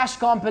crash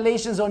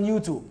compilations on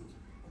YouTube.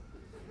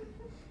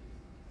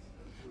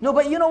 No,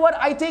 but you know what?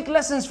 I take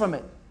lessons from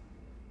it.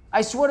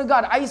 I swear to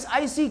God,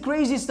 I see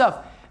crazy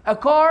stuff. A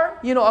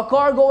car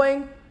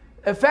going...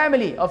 A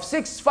family of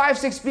 5,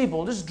 6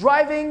 people just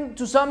driving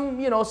to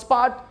some,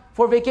 spot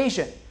for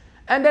vacation.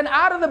 And then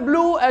out of the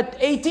blue, an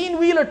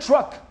 18-wheeler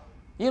truck,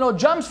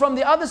 jumps from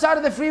the other side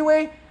of the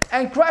freeway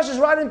and crashes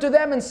right into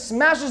them and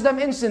smashes them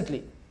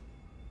instantly.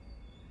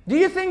 Do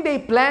you think they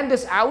planned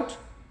this out?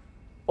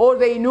 Or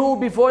they knew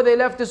before they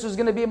left this was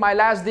going to be my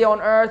last day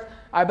on earth,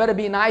 I better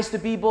be nice to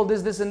people,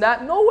 this and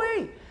that? No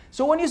way.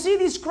 So when you see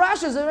these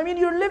crashes, I mean,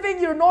 you're living,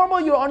 you're normal,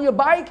 you're on your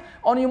bike,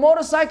 on your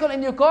motorcycle,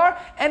 in your car,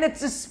 and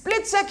it's a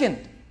split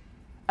second.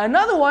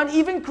 Another one,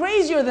 even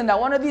crazier than that,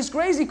 one of these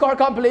crazy car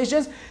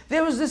compilations,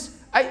 there was this,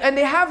 and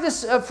they have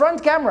this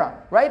front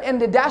camera, right,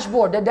 and the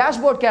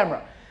dashboard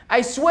camera.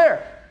 I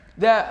swear,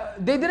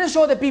 they didn't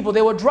show the people.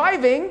 They were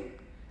driving,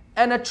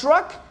 and a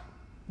truck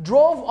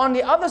drove on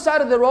the other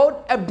side of the road,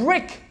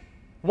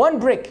 one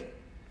brick.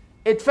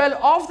 It fell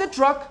off the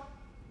truck,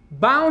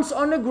 bounced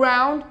on the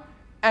ground,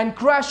 and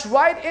crashed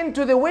right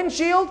into the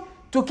windshield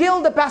to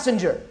kill the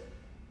passenger.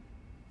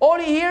 All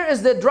you hear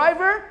is the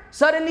driver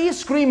suddenly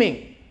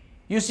screaming.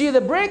 You see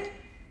the brake,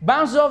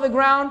 bounces off the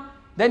ground,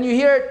 then you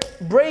hear it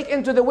break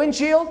into the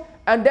windshield,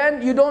 and then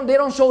they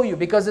don't show you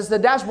because it's the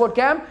dashboard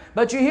cam,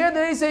 but you hear the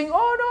lady saying,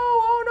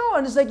 oh no,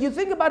 and it's like you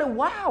think about it,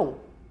 wow.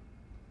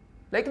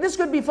 Like this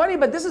could be funny,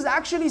 but this is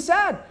actually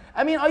sad.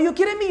 I mean, are you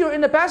kidding me? You're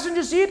in the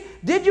passenger seat.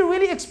 Did you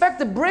really expect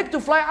the brick to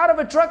fly out of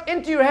a truck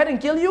into your head and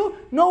kill you?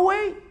 No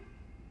way.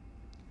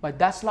 But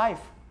that's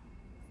life.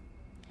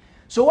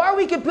 So while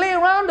we can play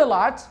around a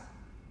lot,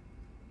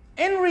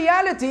 in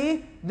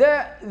reality,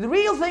 the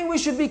real thing we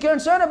should be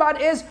concerned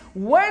about is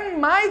when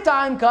my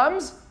time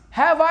comes,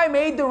 have I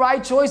made the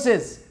right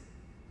choices?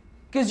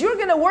 Because you're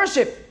going to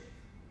worship.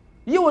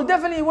 You will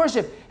definitely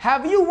worship.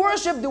 Have you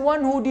worshipped the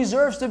one who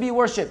deserves to be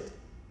worshipped?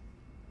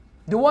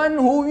 The one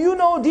who you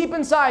know deep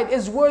inside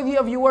is worthy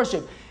of your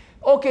worship.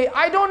 Okay,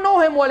 I don't know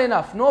him well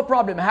enough. No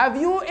problem. Have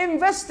you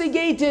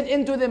investigated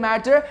into the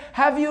matter?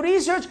 Have you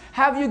researched?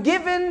 Have you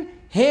given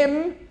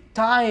him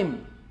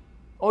time?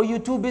 Or are you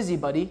too busy,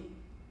 buddy?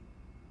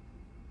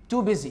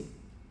 Too busy.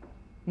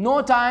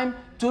 No time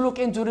to look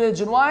into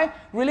religion. Why?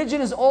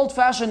 Religion is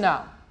old-fashioned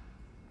now.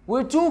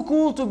 We're too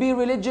cool to be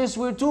religious.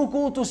 We're too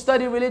cool to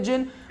study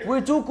religion.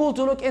 We're too cool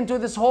to look into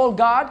this whole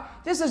God.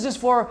 This is just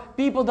for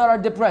people that are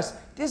depressed.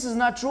 This is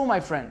not true, my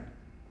friend.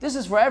 This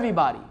is for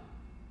everybody.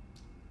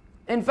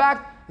 In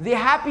fact, the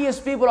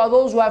happiest people are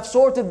those who have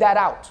sorted that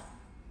out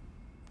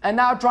and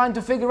now trying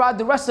to figure out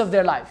the rest of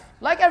their life,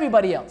 like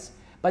everybody else.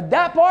 But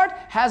that part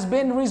has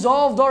been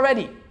resolved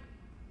already.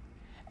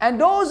 And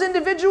those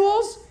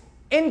individuals,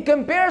 in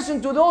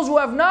comparison to those who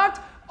have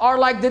not, are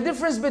like the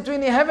difference between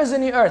the heavens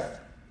and the earth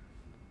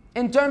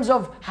in terms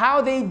of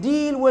how they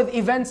deal with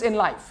events in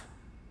life,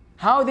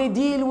 how they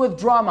deal with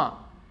drama,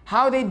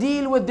 how they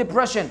deal with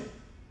depression,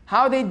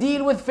 how they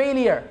deal with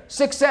failure,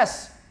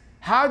 success,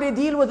 how they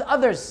deal with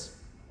others.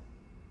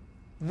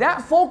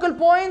 That focal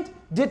point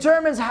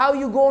determines how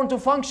you're going to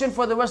function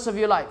for the rest of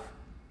your life,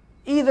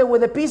 either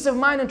with a peace of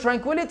mind and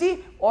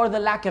tranquility or the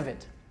lack of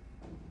it.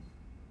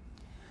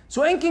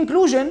 So in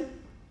conclusion,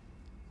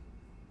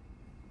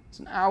 it's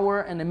an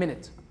hour and a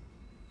minute.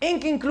 In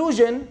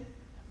conclusion,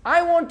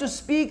 I want to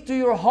speak to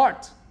your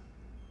heart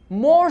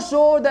more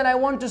so than I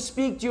want to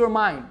speak to your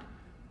mind.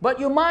 But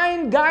your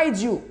mind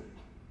guides you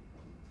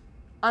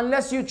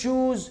unless you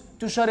choose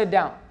to shut it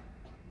down.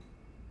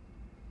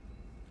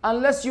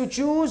 Unless you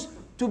choose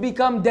to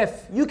become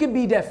deaf. You can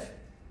be deaf.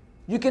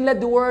 You can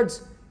let the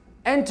words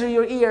enter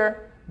your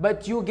ear,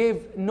 but you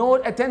give no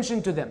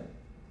attention to them.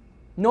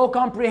 No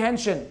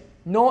comprehension,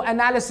 no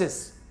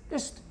analysis.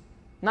 Just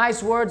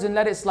nice words and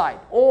let it slide.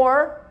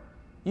 Or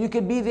you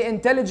could be the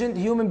intelligent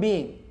human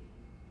being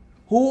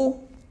who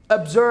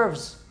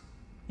observes.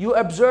 You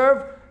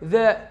observe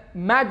the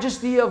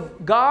majesty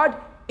of God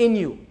in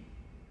you,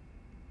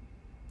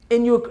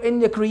 in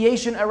the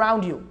creation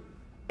around you,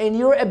 in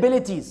your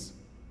abilities,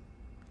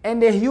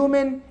 and the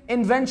human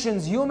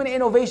inventions, human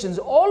innovations.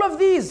 All of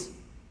these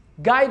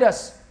guide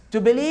us to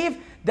believe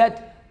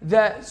that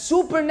the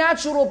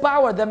supernatural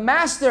power, the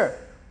master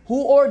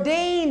who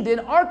ordained and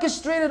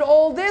orchestrated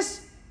all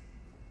this,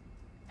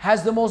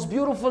 has the most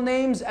beautiful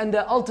names and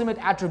the ultimate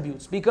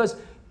attributes, because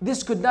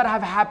this could not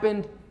have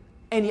happened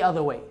any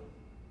other way.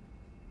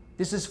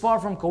 This is far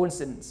from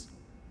coincidence.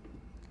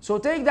 So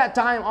take that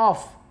time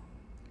off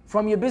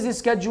from your busy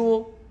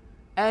schedule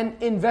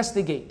and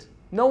investigate.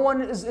 No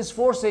one is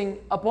forcing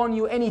upon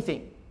you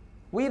anything.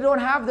 We don't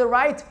have the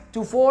right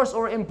to force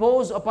or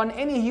impose upon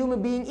any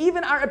human being,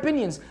 even our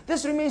opinions.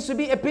 This remains to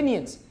be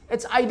opinions.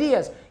 It's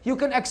ideas. You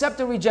can accept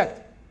or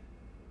reject.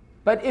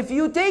 But if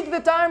you take the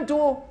time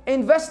to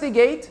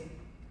investigate,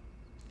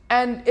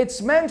 and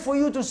it's meant for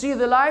you to see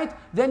the light,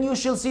 then you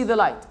shall see the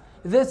light.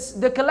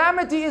 The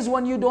calamity is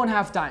when you don't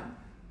have time.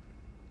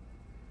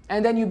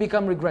 And then you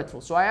become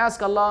regretful. So I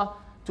ask Allah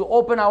to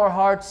open our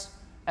hearts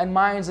and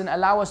minds and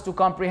allow us to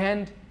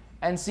comprehend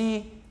and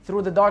see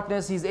through the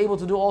darkness. He's able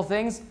to do all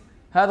things.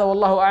 هذا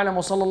والله أعلم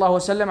وصلى الله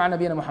وسلم على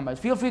نبينا محمد.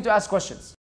 Feel free to ask questions.